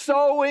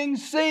 Sowing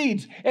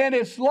seeds. And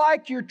it's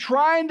like you're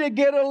trying to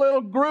get a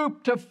little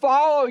group to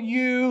follow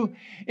you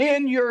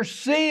in your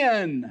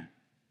sin.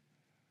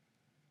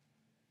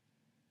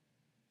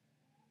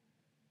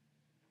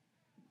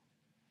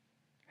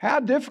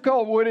 How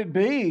difficult would it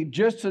be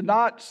just to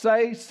not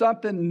say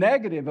something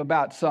negative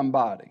about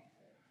somebody?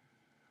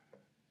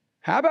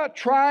 How about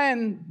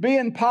trying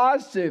being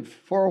positive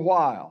for a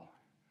while?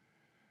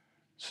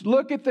 Let's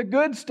look at the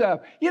good stuff.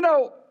 You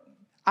know,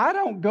 I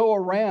don't go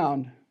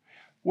around.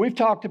 We've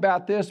talked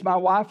about this. My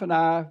wife and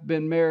I have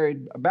been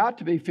married about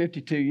to be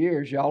 52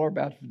 years. Y'all are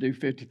about to do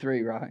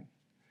 53, right?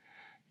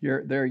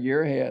 They're a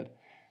year ahead.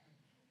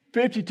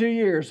 52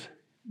 years.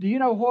 Do you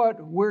know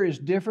what? We're as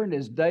different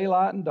as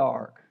daylight and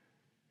dark.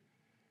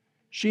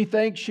 She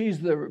thinks she's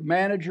the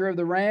manager of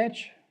the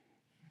ranch.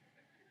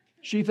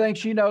 She thinks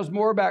she knows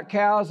more about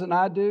cows than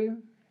I do.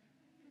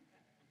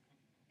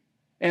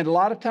 And a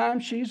lot of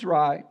times she's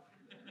right.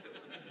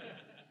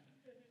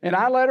 And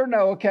I let her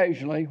know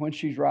occasionally when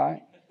she's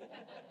right.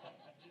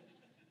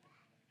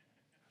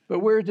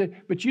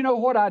 But you know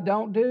what I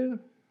don't do?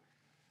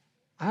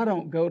 I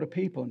don't go to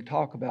people and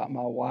talk about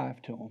my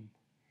wife to them.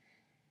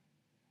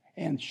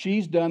 And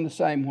she's done the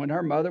same. When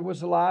her mother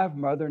was alive,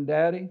 mother and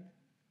daddy,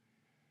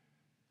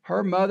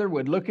 her mother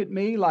would look at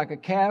me like a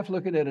calf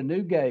looking at a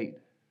new gate.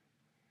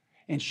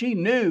 And she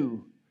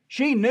knew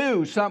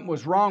something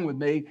was wrong with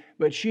me,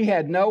 but she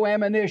had no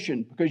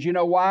ammunition. Because you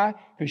know why?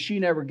 Because she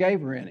never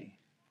gave her any.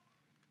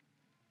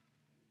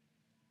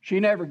 She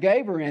never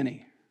gave her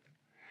any.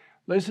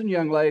 Listen,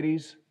 young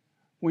ladies,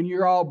 when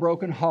you're all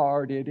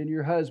brokenhearted and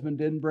your husband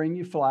didn't bring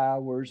you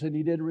flowers and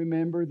he didn't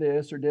remember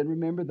this or didn't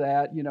remember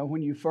that, you know,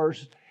 when you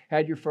first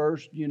had your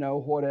first, you know,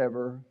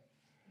 whatever,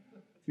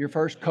 your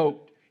first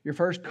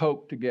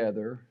Coke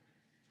together,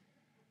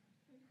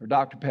 or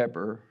Dr.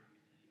 Pepper,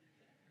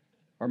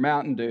 or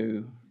Mountain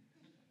Dew,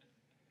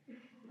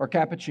 or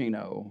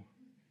cappuccino,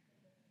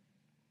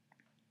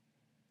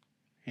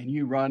 and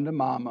you run to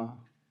mama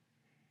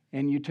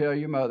and you tell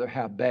your mother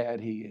how bad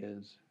he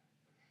is,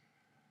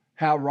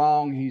 how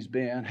wrong he's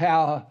been,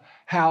 how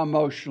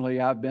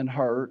emotionally I've been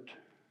hurt.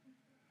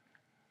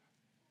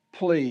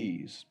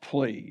 Please,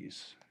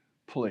 please,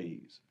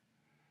 please,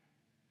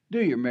 do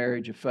your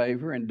marriage a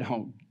favor and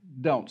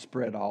don't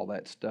spread all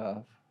that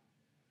stuff.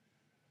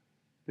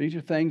 These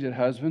are things that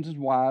husbands and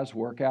wives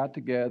work out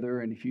together,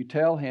 and if you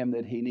tell him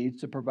that he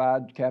needs to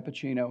provide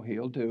cappuccino,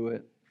 he'll do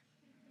it.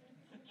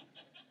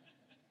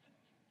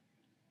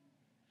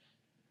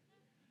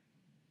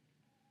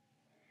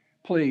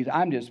 Please,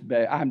 I'm just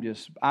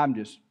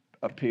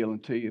appealing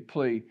to you.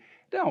 Please,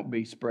 don't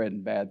be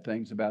spreading bad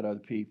things about other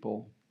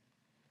people.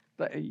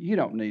 You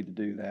don't need to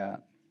do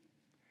that.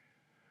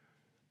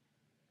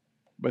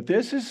 But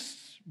this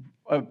is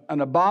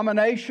an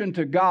abomination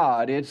to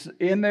God. It's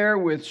in there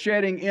with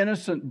shedding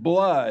innocent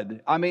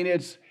blood. I mean,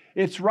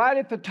 it's right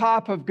at the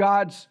top of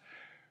God's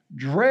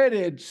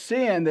dreaded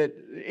sin that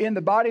in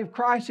the body of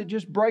Christ, it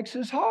just breaks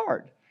his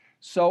heart.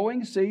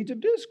 Sowing seeds of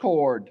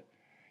discord.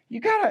 We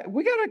gotta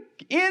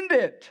end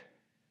it.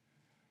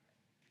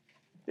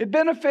 It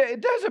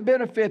doesn't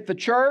benefit the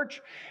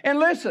church. And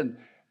listen,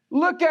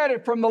 look at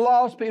it from the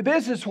lost people.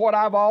 This is what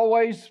I've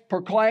always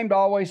proclaimed,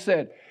 always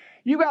said.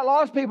 You got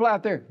lost people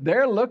out there.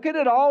 They're looking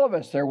at all of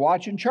us. They're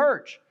watching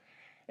church.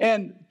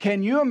 And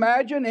can you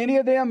imagine any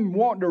of them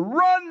wanting to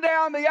run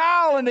down the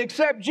aisle and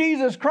accept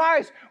Jesus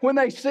Christ when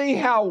they see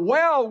how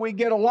well we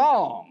get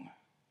along?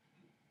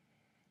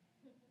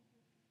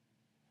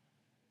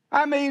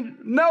 I mean,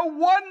 no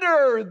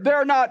wonder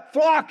they're not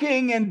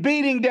flocking and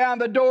beating down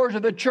the doors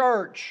of the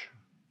church.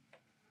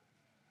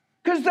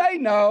 Because they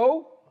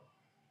know.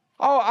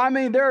 Oh, I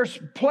mean, there's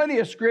plenty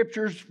of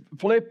scriptures,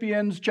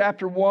 Philippians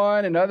chapter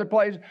 1 and other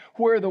places,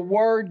 where the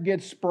word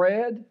gets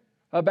spread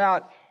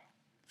about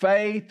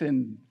faith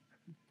and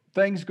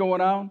things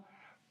going on.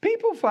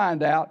 People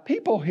find out,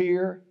 people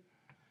hear.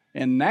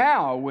 And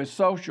now with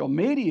social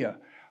media,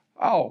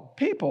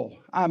 people,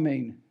 I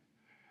mean,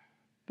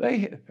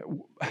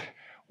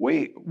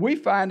 we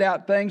find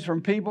out things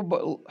from people,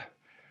 but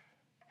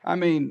I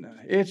mean,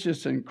 it's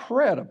just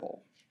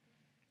incredible.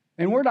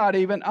 And we're not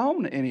even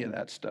on any of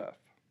that stuff.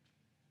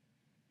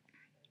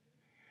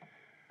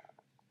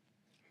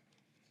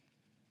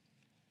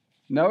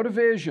 No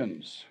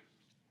divisions.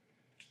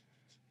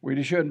 We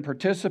just shouldn't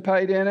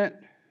participate in it.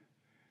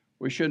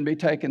 We shouldn't be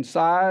taking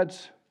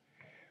sides.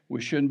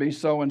 We shouldn't be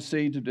sowing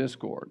seeds of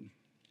discord.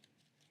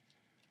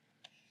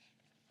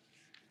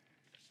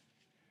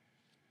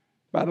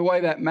 By the way,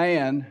 that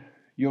man,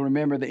 you'll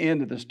remember the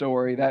end of the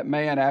story, that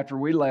man, after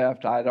we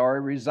left, I'd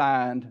already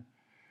resigned,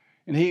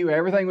 and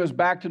everything was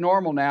back to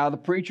normal now. The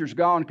preacher's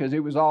gone because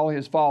it was all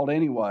his fault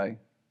anyway.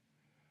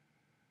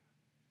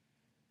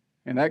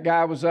 And that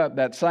guy was up,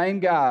 that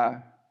same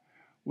guy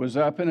was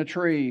up in a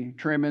tree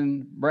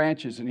trimming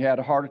branches, and he had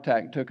a heart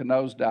attack and took a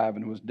nosedive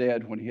and was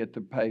dead when he hit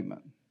the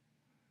pavement.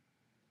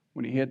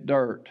 When he hit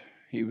dirt,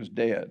 he was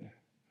dead.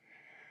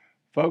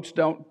 Folks,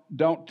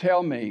 don't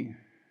tell me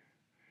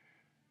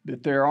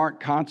that there aren't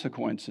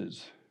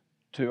consequences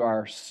to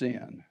our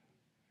sin.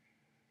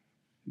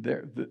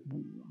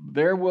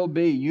 There will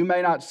be. You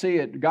may not see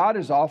it. God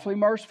is awfully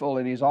merciful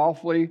and he's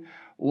awfully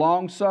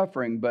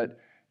long-suffering, but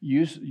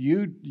you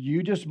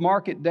just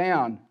mark it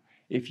down.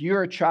 If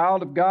you're a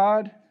child of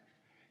God,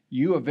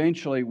 you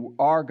eventually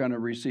are going to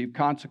receive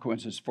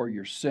consequences for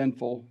your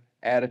sinful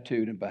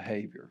attitude and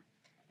behavior.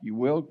 You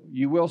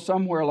will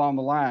somewhere along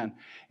the line.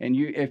 And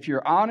if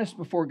you're honest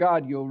before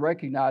God, you'll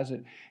recognize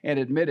it and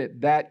admit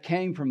it. That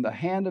came from the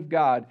hand of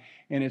God,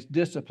 and it's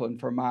discipline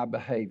for my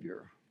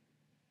behavior.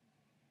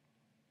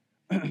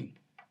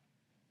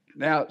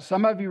 Now,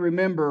 some of you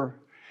remember,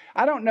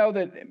 I don't know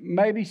that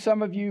maybe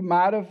some of you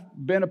might have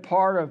been a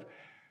part of,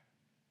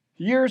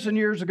 years and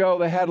years ago,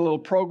 they had a little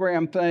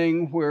program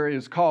thing where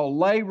it's called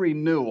Lay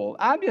Renewal.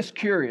 I'm just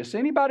curious.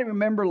 Anybody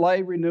remember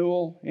Lay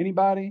Renewal?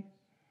 Anybody?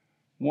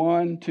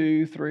 1,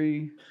 2,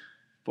 3,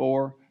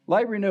 4.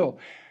 Lay Renewal.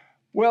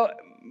 Well,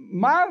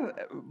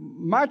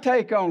 my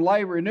take on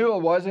Lay Renewal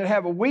was it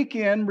have a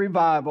weekend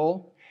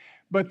revival,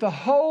 but the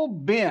whole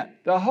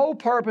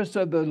purpose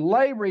of the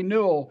Lay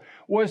Renewal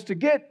was to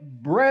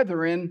get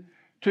brethren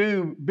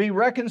to be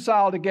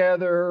reconciled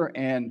together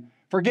and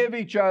forgive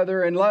each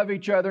other and love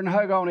each other and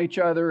hug on each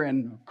other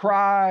and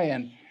cry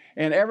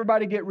and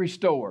everybody get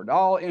restored.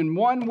 All in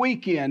one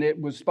weekend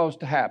it was supposed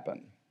to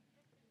happen.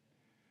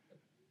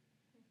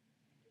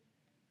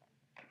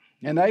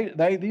 And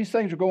these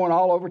things are going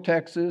all over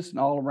Texas and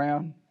all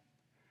around.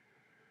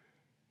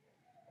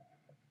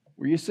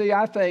 Well, you see,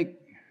 I think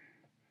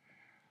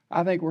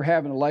we're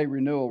having a lay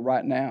renewal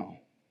right now,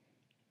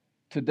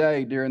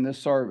 today during this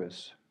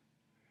service.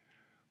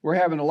 We're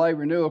having a lay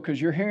renewal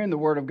because you're hearing the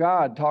Word of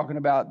God talking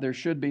about there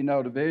should be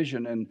no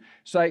division, and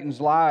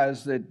Satan's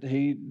lies that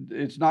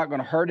it's not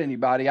going to hurt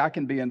anybody. I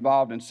can be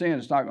involved in sin.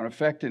 It's not going to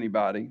affect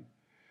anybody.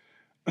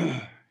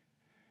 And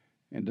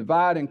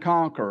divide and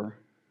conquer.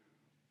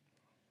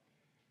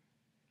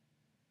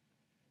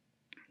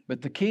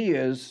 But the key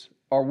is,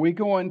 are we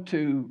going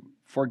to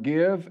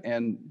forgive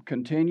and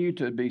continue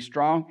to be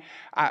strong.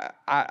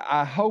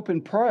 I hope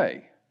and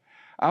pray.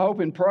 I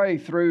hope and pray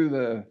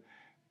through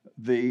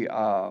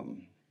the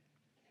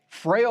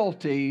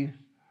frailty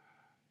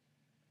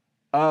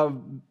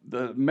of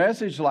the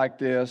message like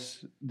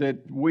this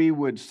that we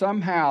would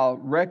somehow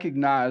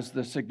recognize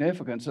the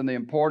significance and the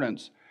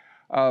importance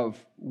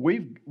of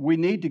we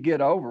need to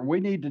get over. We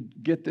need to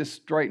get this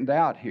straightened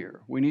out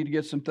here. We need to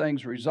get some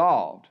things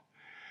resolved.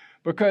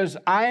 Because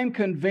I am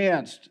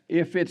convinced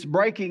if it's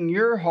breaking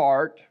your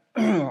heart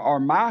or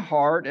my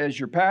heart as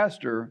your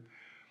pastor,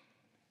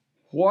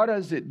 what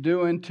is it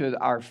doing to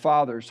our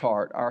Father's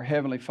heart, our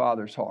Heavenly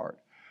Father's heart?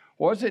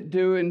 What is it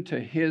doing to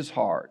His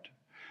heart?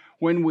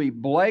 When we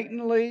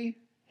blatantly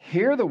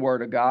hear the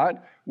Word of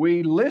God,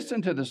 we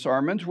listen to the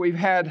sermons. We've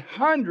had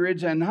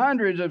hundreds and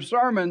hundreds of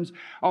sermons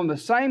on the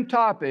same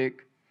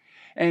topic,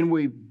 and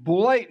we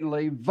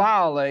blatantly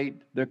violate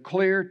the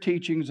clear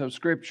teachings of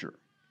Scripture.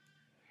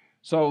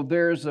 So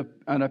there's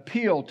an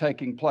appeal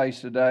taking place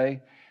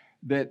today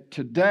that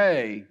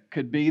today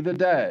could be the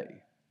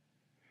day.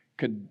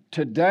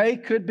 Today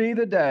could be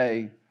the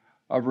day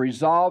of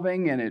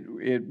resolving, and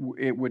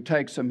it would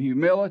take some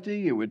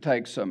humility. It would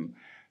take some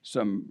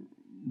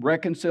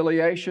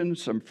reconciliation,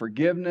 some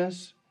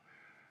forgiveness.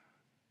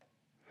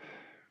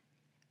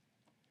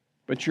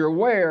 But you're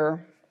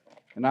aware,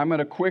 and I'm going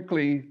to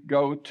quickly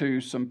go to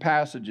some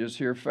passages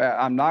here.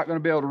 I'm not going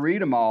to be able to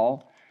read them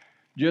all,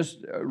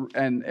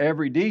 and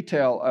every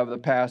detail of the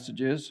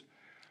passages,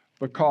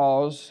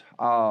 because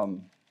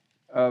of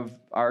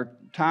our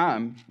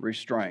time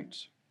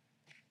restraints.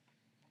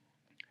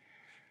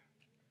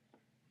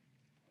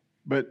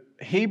 But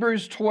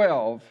Hebrews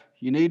 12,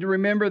 you need to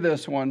remember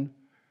this one.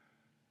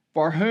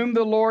 For whom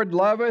the Lord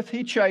loveth,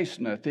 He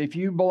chasteneth. If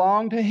you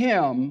belong to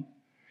Him,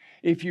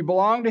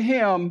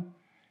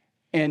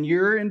 and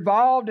you're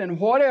involved in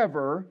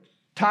whatever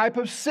type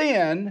of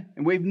sin,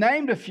 and we've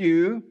named a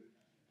few,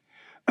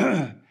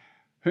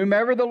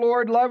 whomever the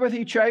Lord loveth,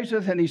 He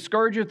chasteneth, and He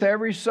scourgeth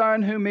every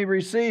son whom He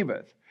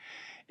receiveth.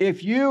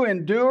 If you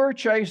endure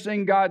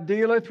chastening, God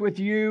dealeth with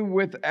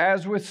you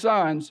as with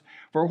sons.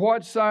 For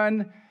what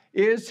son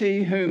is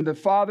he whom the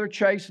Father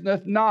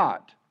chasteneth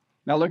not?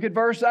 Now look at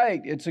verse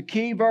 8. It's a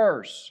key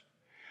verse.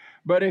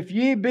 But if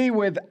ye be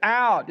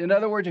without, in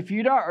other words, if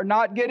you are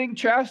not getting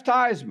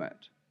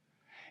chastisement,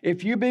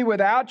 if you be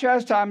without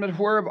chastisement,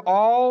 whereof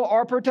all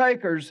are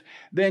partakers,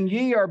 then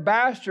ye are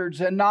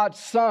bastards and not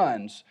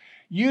sons.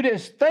 You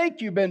just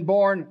think you've been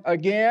born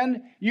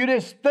again. You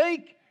just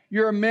think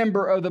you're a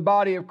member of the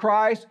body of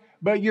Christ,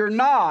 but you're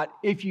not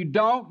if you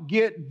don't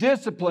get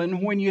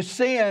discipline when you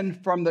sin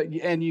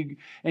and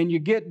you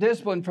get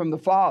discipline from the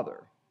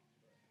Father.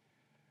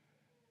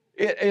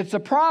 It's a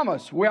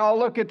promise. We all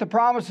look at the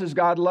promises.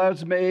 God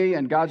loves me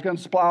and God's going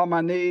to supply all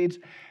my needs.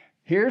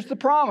 Here's the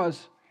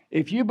promise.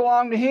 If you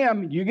belong to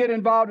Him, you get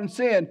involved in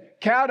sin,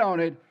 count on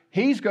it.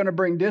 He's going to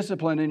bring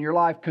discipline in your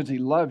life because He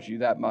loves you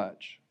that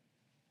much.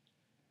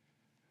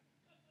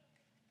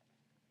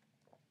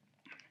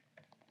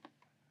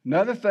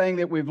 Another thing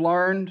that we've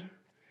learned,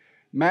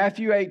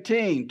 Matthew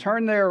 18.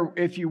 Turn there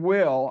if you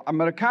will. I'm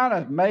going to kind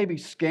of maybe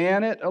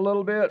scan it a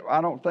little bit. I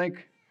don't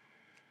think...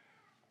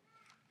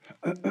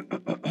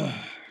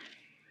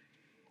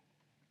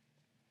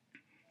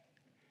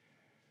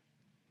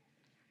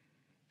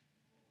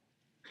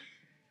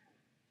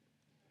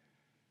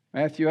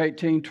 Matthew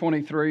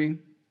 18:23.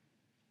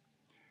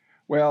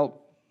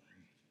 Well,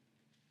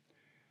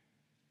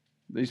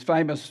 these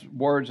famous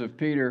words of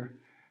Peter,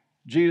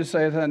 Jesus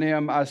saith unto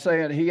him,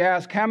 he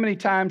asked, how many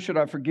times should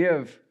I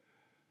forgive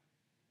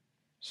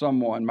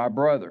someone, my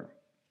brother?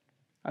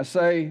 I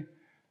say,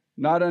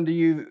 not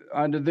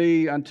unto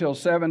thee until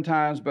 7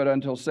 times, but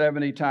until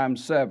 70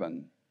 times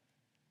 7.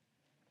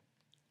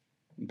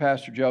 And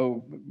Pastor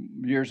Joe,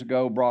 years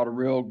ago, brought a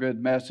real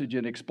good message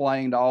and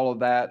explained all of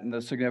that and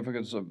the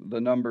significance of the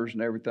numbers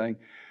and everything.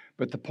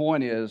 But the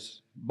point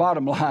is,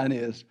 bottom line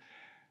is,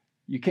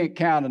 you can't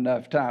count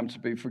enough times to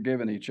be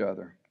forgiving each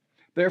other.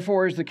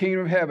 Therefore is the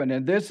kingdom of heaven.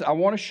 And this, I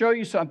want to show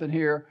you something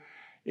here.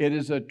 It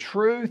is a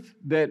truth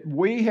that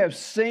we have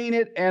seen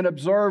it and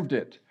observed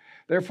it.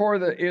 Therefore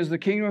is the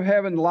kingdom of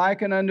heaven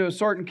likened unto a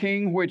certain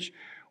king which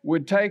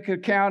would take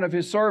account of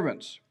his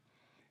servants.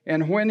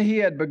 And when he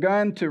had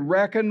begun to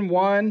reckon,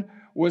 one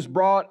was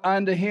brought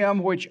unto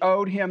him which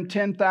owed him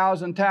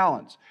 10,000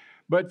 talents.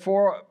 But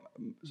for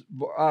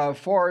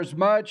as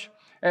much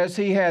as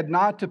he had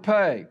not to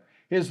pay,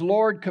 his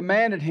Lord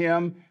commanded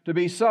him to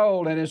be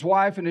sold, and his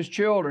wife and his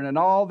children, and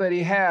all that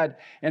he had,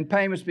 and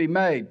payments be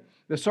made.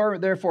 The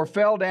servant therefore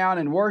fell down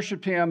and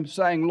worshipped him,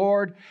 saying,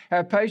 Lord,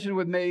 have patience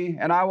with me,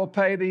 and I will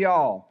pay thee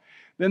all.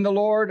 Then the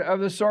Lord of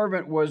the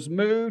servant was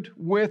moved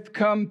with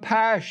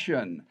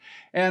compassion,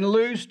 and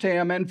loosed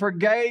him, and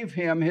forgave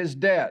him his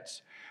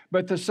debts.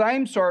 But the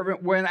same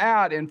servant went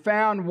out and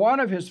found one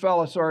of his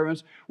fellow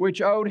servants,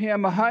 which owed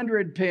him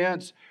 100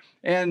 pence,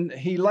 and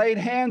he laid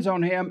hands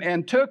on him,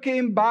 and took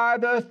him by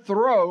the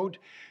throat,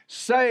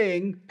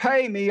 saying,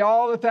 pay me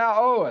all that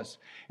thou owest.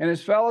 And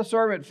his fellow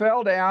servant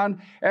fell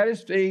down at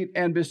his feet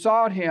and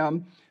besought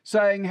him,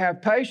 saying,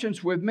 have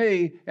patience with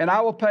me, and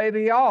I will pay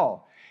thee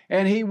all.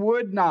 And he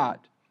would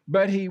not,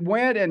 but he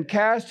went and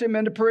cast him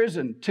into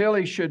prison till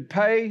he should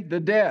pay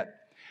the debt.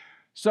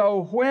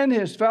 So when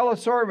his fellow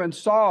servants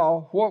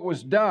saw what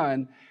was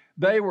done,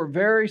 they were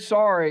very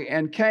sorry,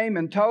 and came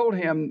and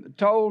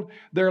told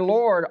their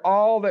Lord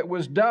all that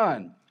was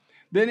done.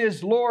 Then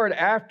his Lord,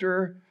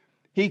 after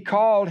he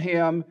called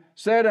him,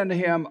 said unto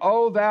him,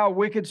 O thou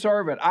wicked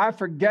servant, I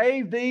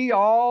forgave thee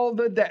all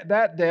that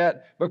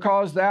debt,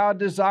 because thou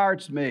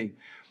desiredst me.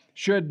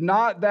 Should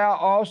not thou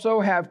also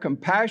have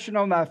compassion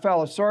on thy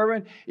fellow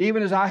servant,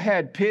 even as I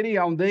had pity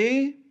on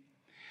thee?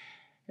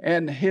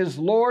 And his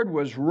Lord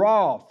was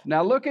wroth.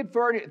 Now look at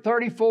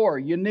 34.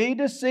 You need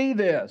to see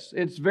this.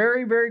 It's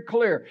very, very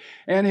clear.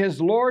 And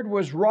his Lord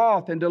was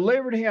wroth and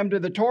delivered him to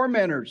the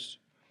tormentors.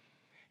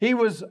 He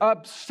was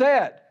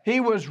upset.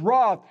 He was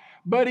wroth.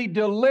 But he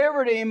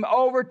delivered him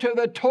over to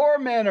the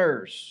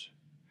tormentors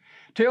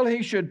till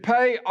he should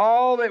pay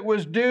all that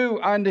was due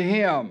unto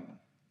him.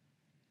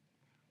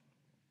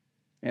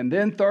 And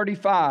then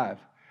 35.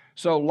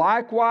 So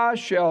likewise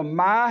shall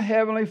my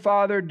heavenly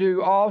Father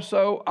do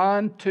also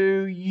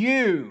unto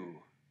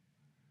you,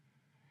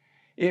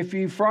 if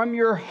ye from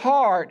your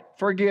heart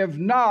forgive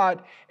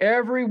not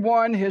every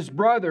one his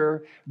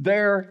brother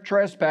their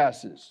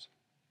trespasses.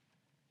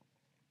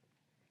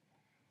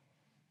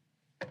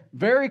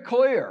 Very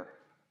clear.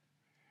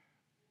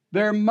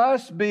 There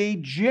must be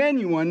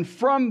genuine,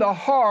 from the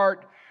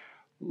heart,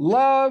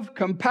 love,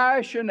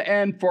 compassion,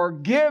 and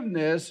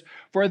forgiveness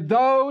for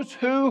those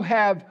who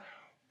have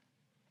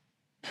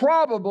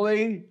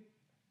probably,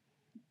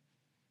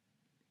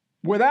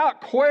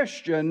 without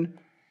question,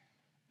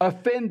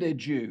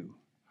 offended you,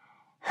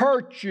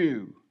 hurt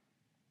you,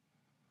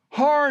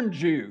 harmed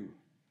you,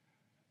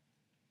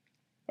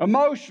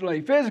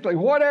 emotionally, physically,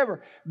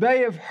 whatever. They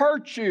have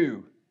hurt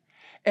you.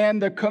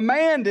 And the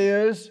command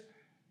is,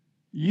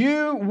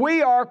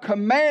 we are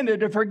commanded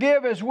to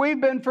forgive as we've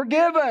been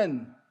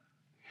forgiven,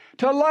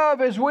 to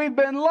love as we've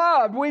been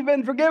loved. We've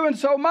been forgiven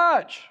so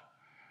much.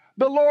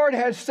 The Lord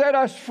has set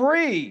us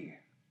free.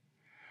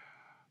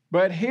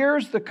 But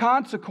here's the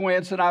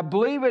consequence, and I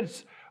believe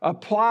it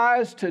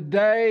applies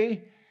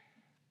today,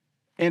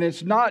 and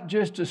it's not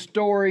just a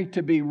story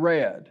to be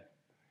read.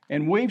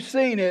 And we've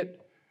seen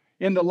it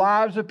in the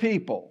lives of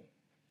people.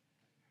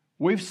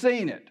 We've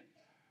seen it.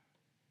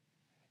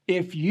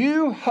 If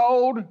you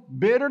hold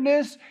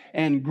bitterness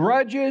and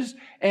grudges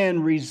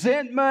and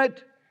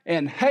resentment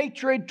and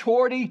hatred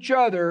toward each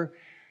other,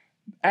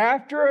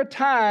 after a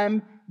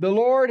time, the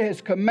Lord has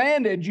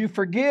commanded you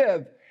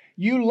forgive,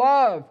 you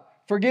love,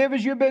 forgive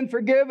as you've been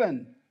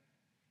forgiven.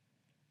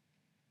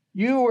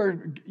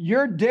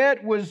 Your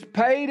debt was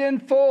paid in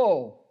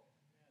full.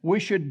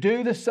 We should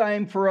do the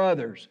same for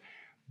others.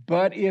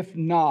 But if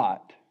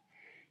not,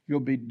 you'll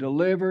be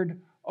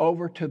delivered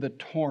over to the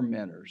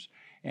tormentors.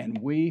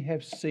 And we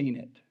have seen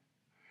it.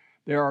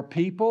 There are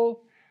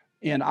people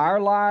in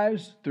our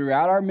lives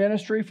throughout our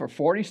ministry for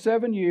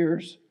 47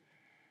 years.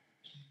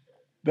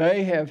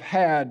 They have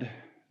had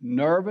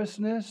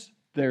nervousness.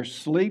 They're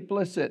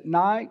sleepless at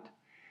night.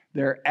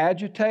 They're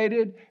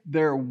agitated.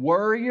 They're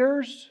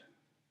worriers.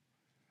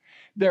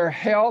 Their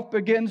health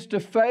begins to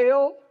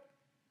fail.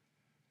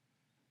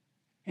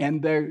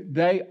 And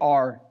they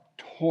are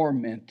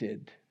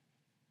tormented.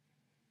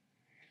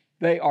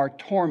 They are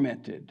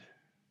tormented.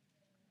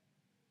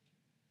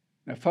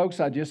 Now, folks,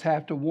 I just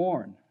have to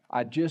warn.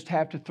 I just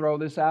have to throw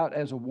this out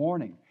as a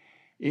warning.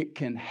 It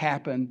can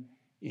happen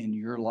in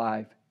your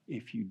life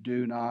if you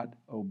do not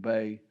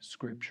obey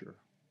Scripture.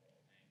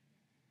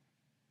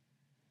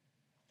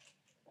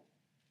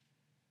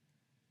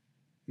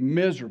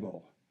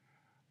 Miserable,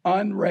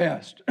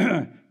 unrest,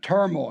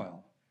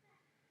 turmoil.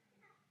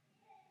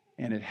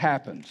 And it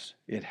happens.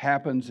 It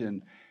happens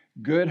in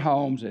good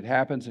homes. It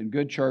happens in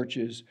good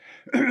churches.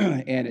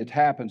 And it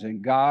happens.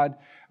 And God,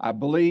 I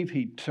believe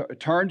He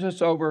turns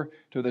us over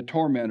to the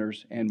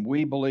tormentors, and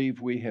we believe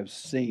we have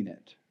seen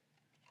it.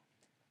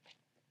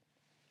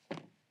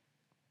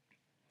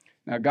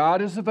 Now,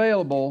 God is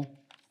available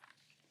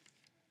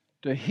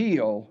to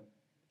heal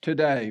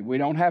today. We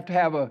don't have to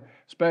have a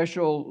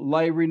special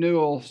lay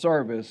renewal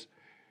service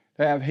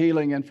to have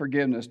healing and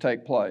forgiveness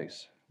take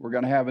place. We're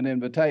going to have an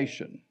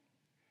invitation.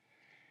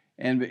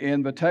 And the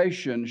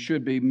invitation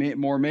should be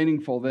more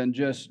meaningful than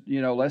just,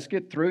 let's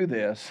get through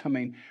this. I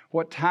mean,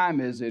 what time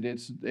is it?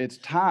 It's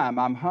time.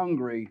 I'm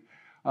hungry.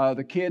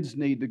 The kids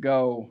need to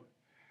go.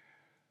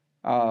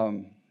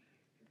 God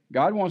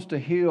wants to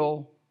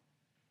heal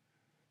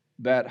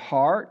that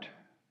heart,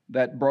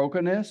 that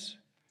brokenness.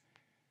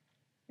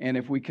 And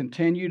if we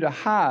continue to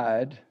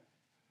hide,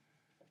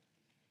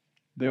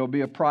 there will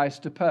be a price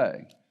to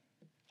pay.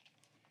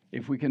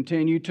 If we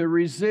continue to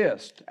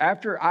resist.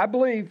 I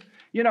believe,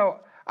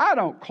 I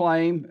don't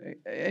claim,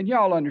 and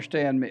y'all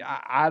understand me,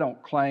 I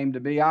don't claim to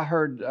be. I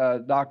heard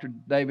Dr.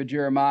 David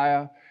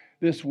Jeremiah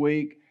this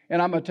week,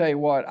 and I'm going to tell you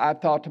what, I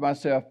thought to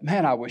myself,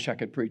 man, I wish I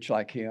could preach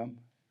like him.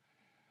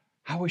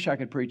 I wish I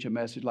could preach a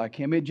message like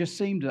him. It just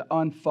seemed to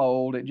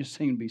unfold. It just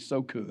seemed to be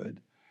so good.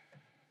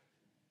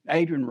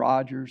 Adrian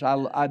Rogers,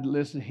 I'd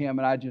listen to him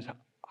and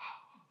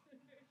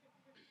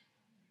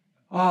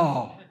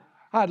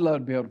I'd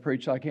love to be able to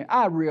preach like him.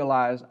 I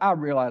realize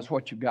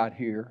what you got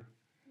here,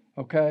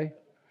 okay?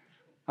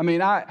 I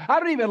mean, I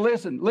don't even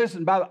listen.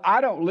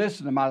 I don't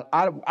listen to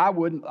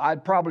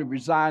I'd probably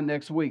resign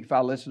next week if I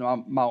listened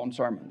to my own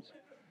sermons.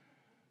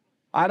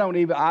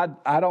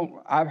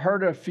 I've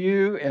heard a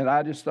few and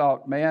I just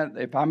thought, man,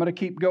 if I'm going to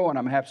keep going,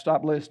 I'm going to have to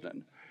stop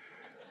listening.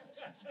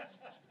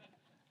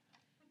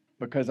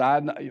 Because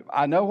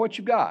I know what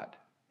you got,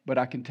 but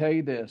I can tell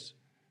you this,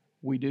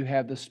 we do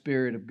have the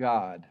Spirit of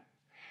God.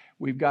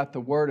 We've got the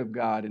Word of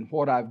God, and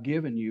what I've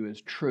given you is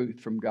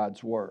truth from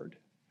God's Word.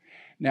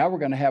 Now we're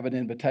going to have an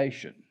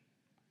invitation.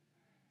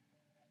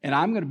 And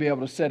I'm going to be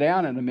able to sit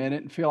down in a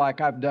minute and feel like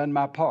I've done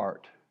my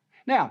part.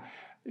 Now,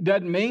 it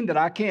doesn't mean that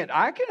I can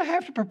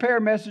have to prepare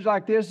a message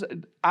like this.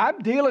 I'm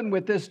dealing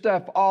with this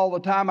stuff all the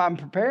time I'm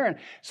preparing.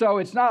 So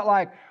it's not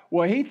like,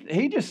 well,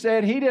 he just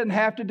said he didn't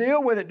have to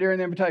deal with it during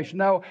the invitation.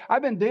 No,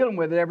 I've been dealing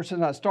with it ever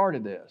since I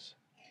started this.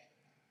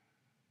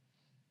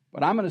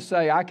 But I'm going to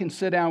say I can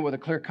sit down with a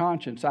clear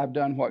conscience. I've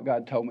done what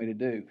God told me to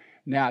do.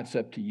 Now it's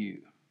up to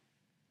you.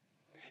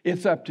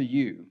 It's up to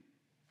you.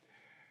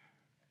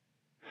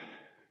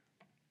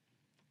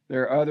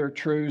 There are other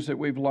truths that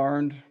we've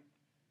learned.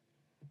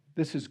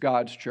 This is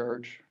God's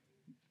church.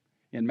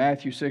 In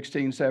Matthew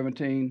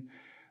 16:17,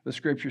 the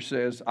scripture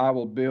says, I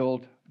will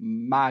build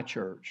my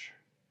church.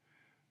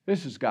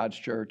 This is God's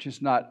church.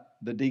 It's not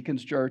the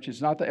deacon's church.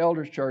 It's not the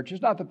elder's church.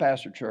 It's not the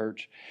pastor's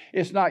church.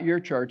 It's not your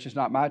church. It's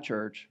not my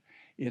church.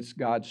 It's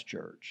God's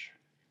church.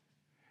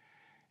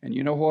 And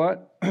you know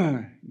what?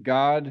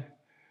 God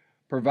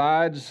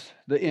provides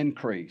the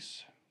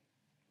increase.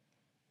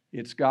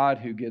 It's God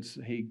who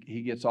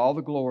gets all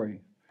the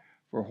glory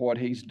for what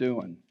He's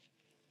doing.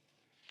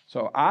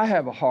 So I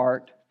have a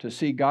heart to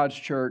see God's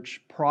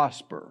church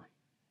prosper.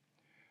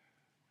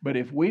 But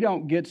if we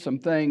don't get some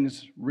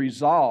things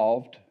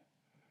resolved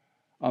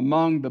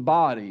among the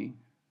body,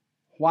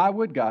 why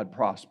would God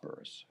prosper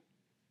us?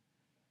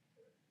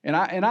 And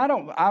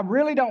I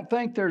really don't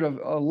think there's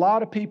a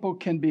lot of people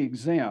can be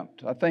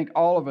exempt. I think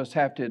all of us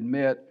have to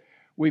admit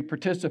we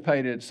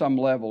participated at some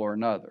level or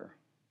another.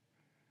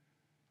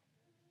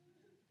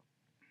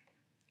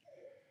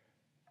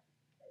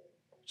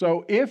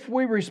 So if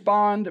we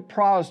respond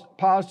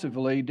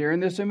positively during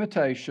this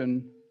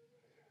invitation,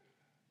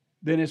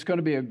 then it's going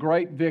to be a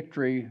great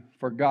victory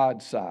for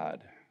God's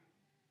side.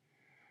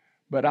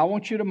 But I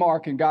want you to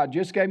mark, and God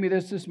just gave me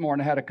this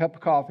morning. I had a cup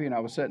of coffee, and I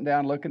was sitting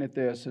down looking at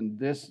this, and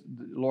the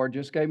Lord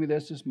just gave me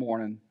this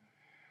morning.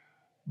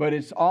 But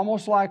it's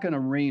almost like an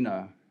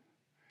arena.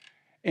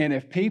 And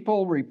if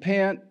people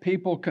repent,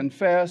 people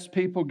confess,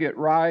 people get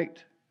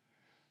right,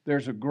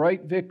 there's a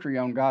great victory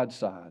on God's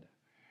side.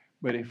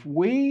 But if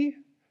we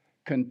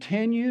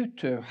continue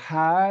to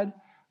hide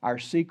our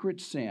secret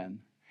sin,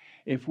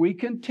 if we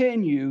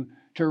continue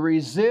to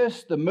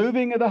resist the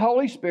moving of the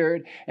Holy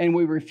Spirit, and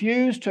we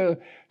refuse to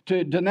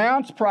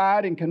denounce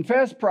pride and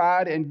confess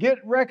pride and get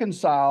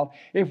reconciled,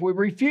 if we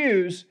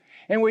refuse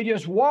and we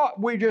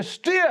just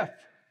stiff,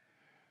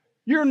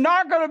 you're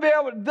not going to be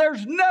able,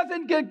 there's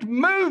nothing can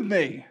move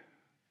me.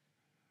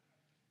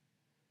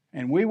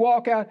 And we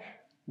walk out,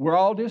 we're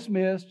all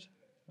dismissed,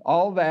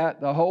 all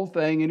that, the whole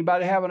thing.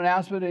 Anybody have an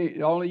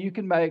announcement only you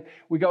can make?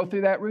 We go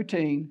through that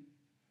routine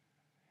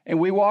and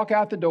we walk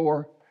out the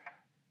door.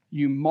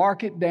 You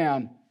mark it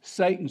down.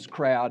 Satan's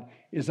crowd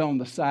is on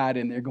the side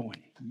and they're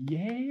going,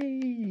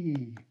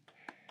 yay,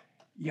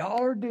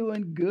 y'all are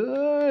doing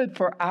good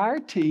for our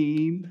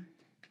team.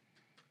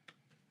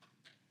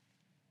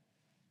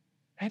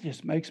 That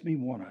just makes me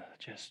want to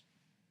just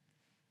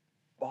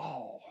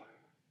bawl.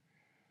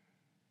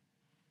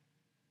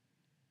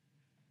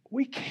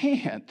 We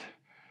can't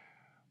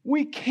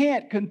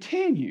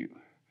continue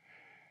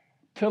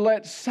to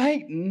let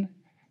Satan.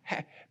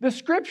 The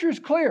scripture is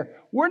clear.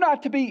 We're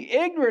not to be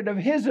ignorant of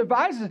his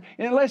devices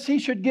unless he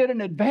should get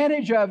an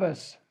advantage of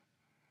us.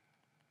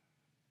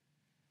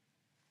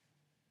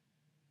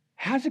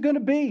 How's it going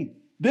to be?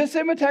 This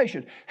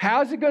invitation,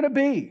 how's it going to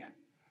be?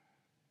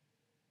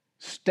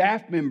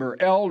 Staff member,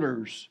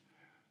 elders,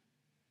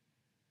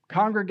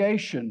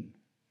 congregation.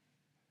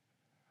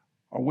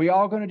 Are we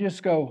all going to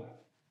just go,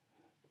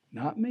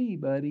 not me,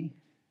 buddy.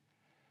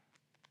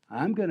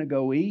 I'm going to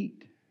go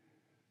eat.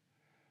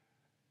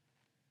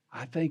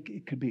 I think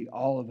it could be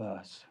all of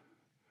us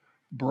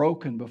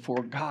broken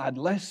before God.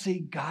 Let's see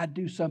God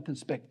do something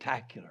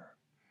spectacular.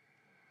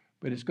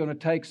 But it's going to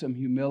take some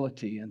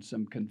humility and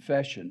some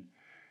confession.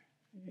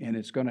 And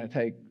it's going to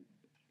take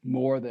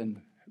more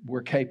than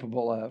we're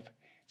capable of.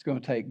 It's going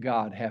to take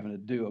God having to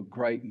do a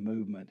great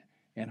movement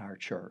in our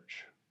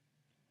church.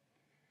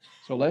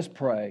 So let's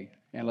pray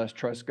and let's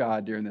trust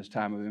God during this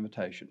time of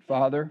invitation.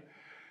 Father,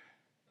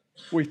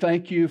 we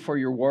thank you for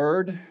your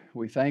word.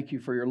 We thank you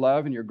for your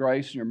love and your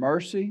grace and your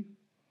mercy.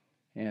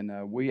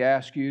 And we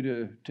ask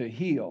you to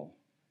heal,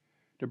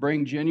 to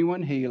bring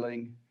genuine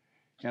healing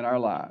in our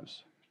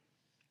lives.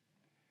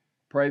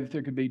 Pray that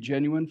there could be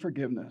genuine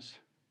forgiveness.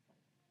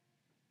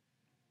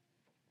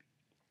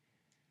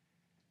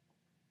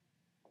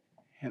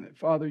 And that,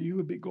 Father, you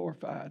would be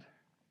glorified.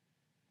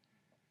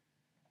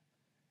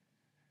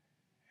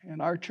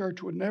 And our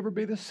church would never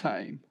be the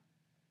same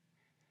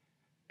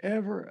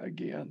ever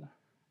again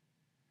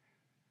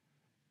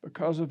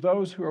because of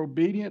those who are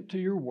obedient to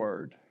your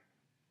word.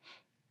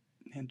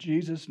 In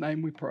Jesus'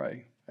 name we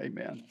pray.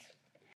 Amen.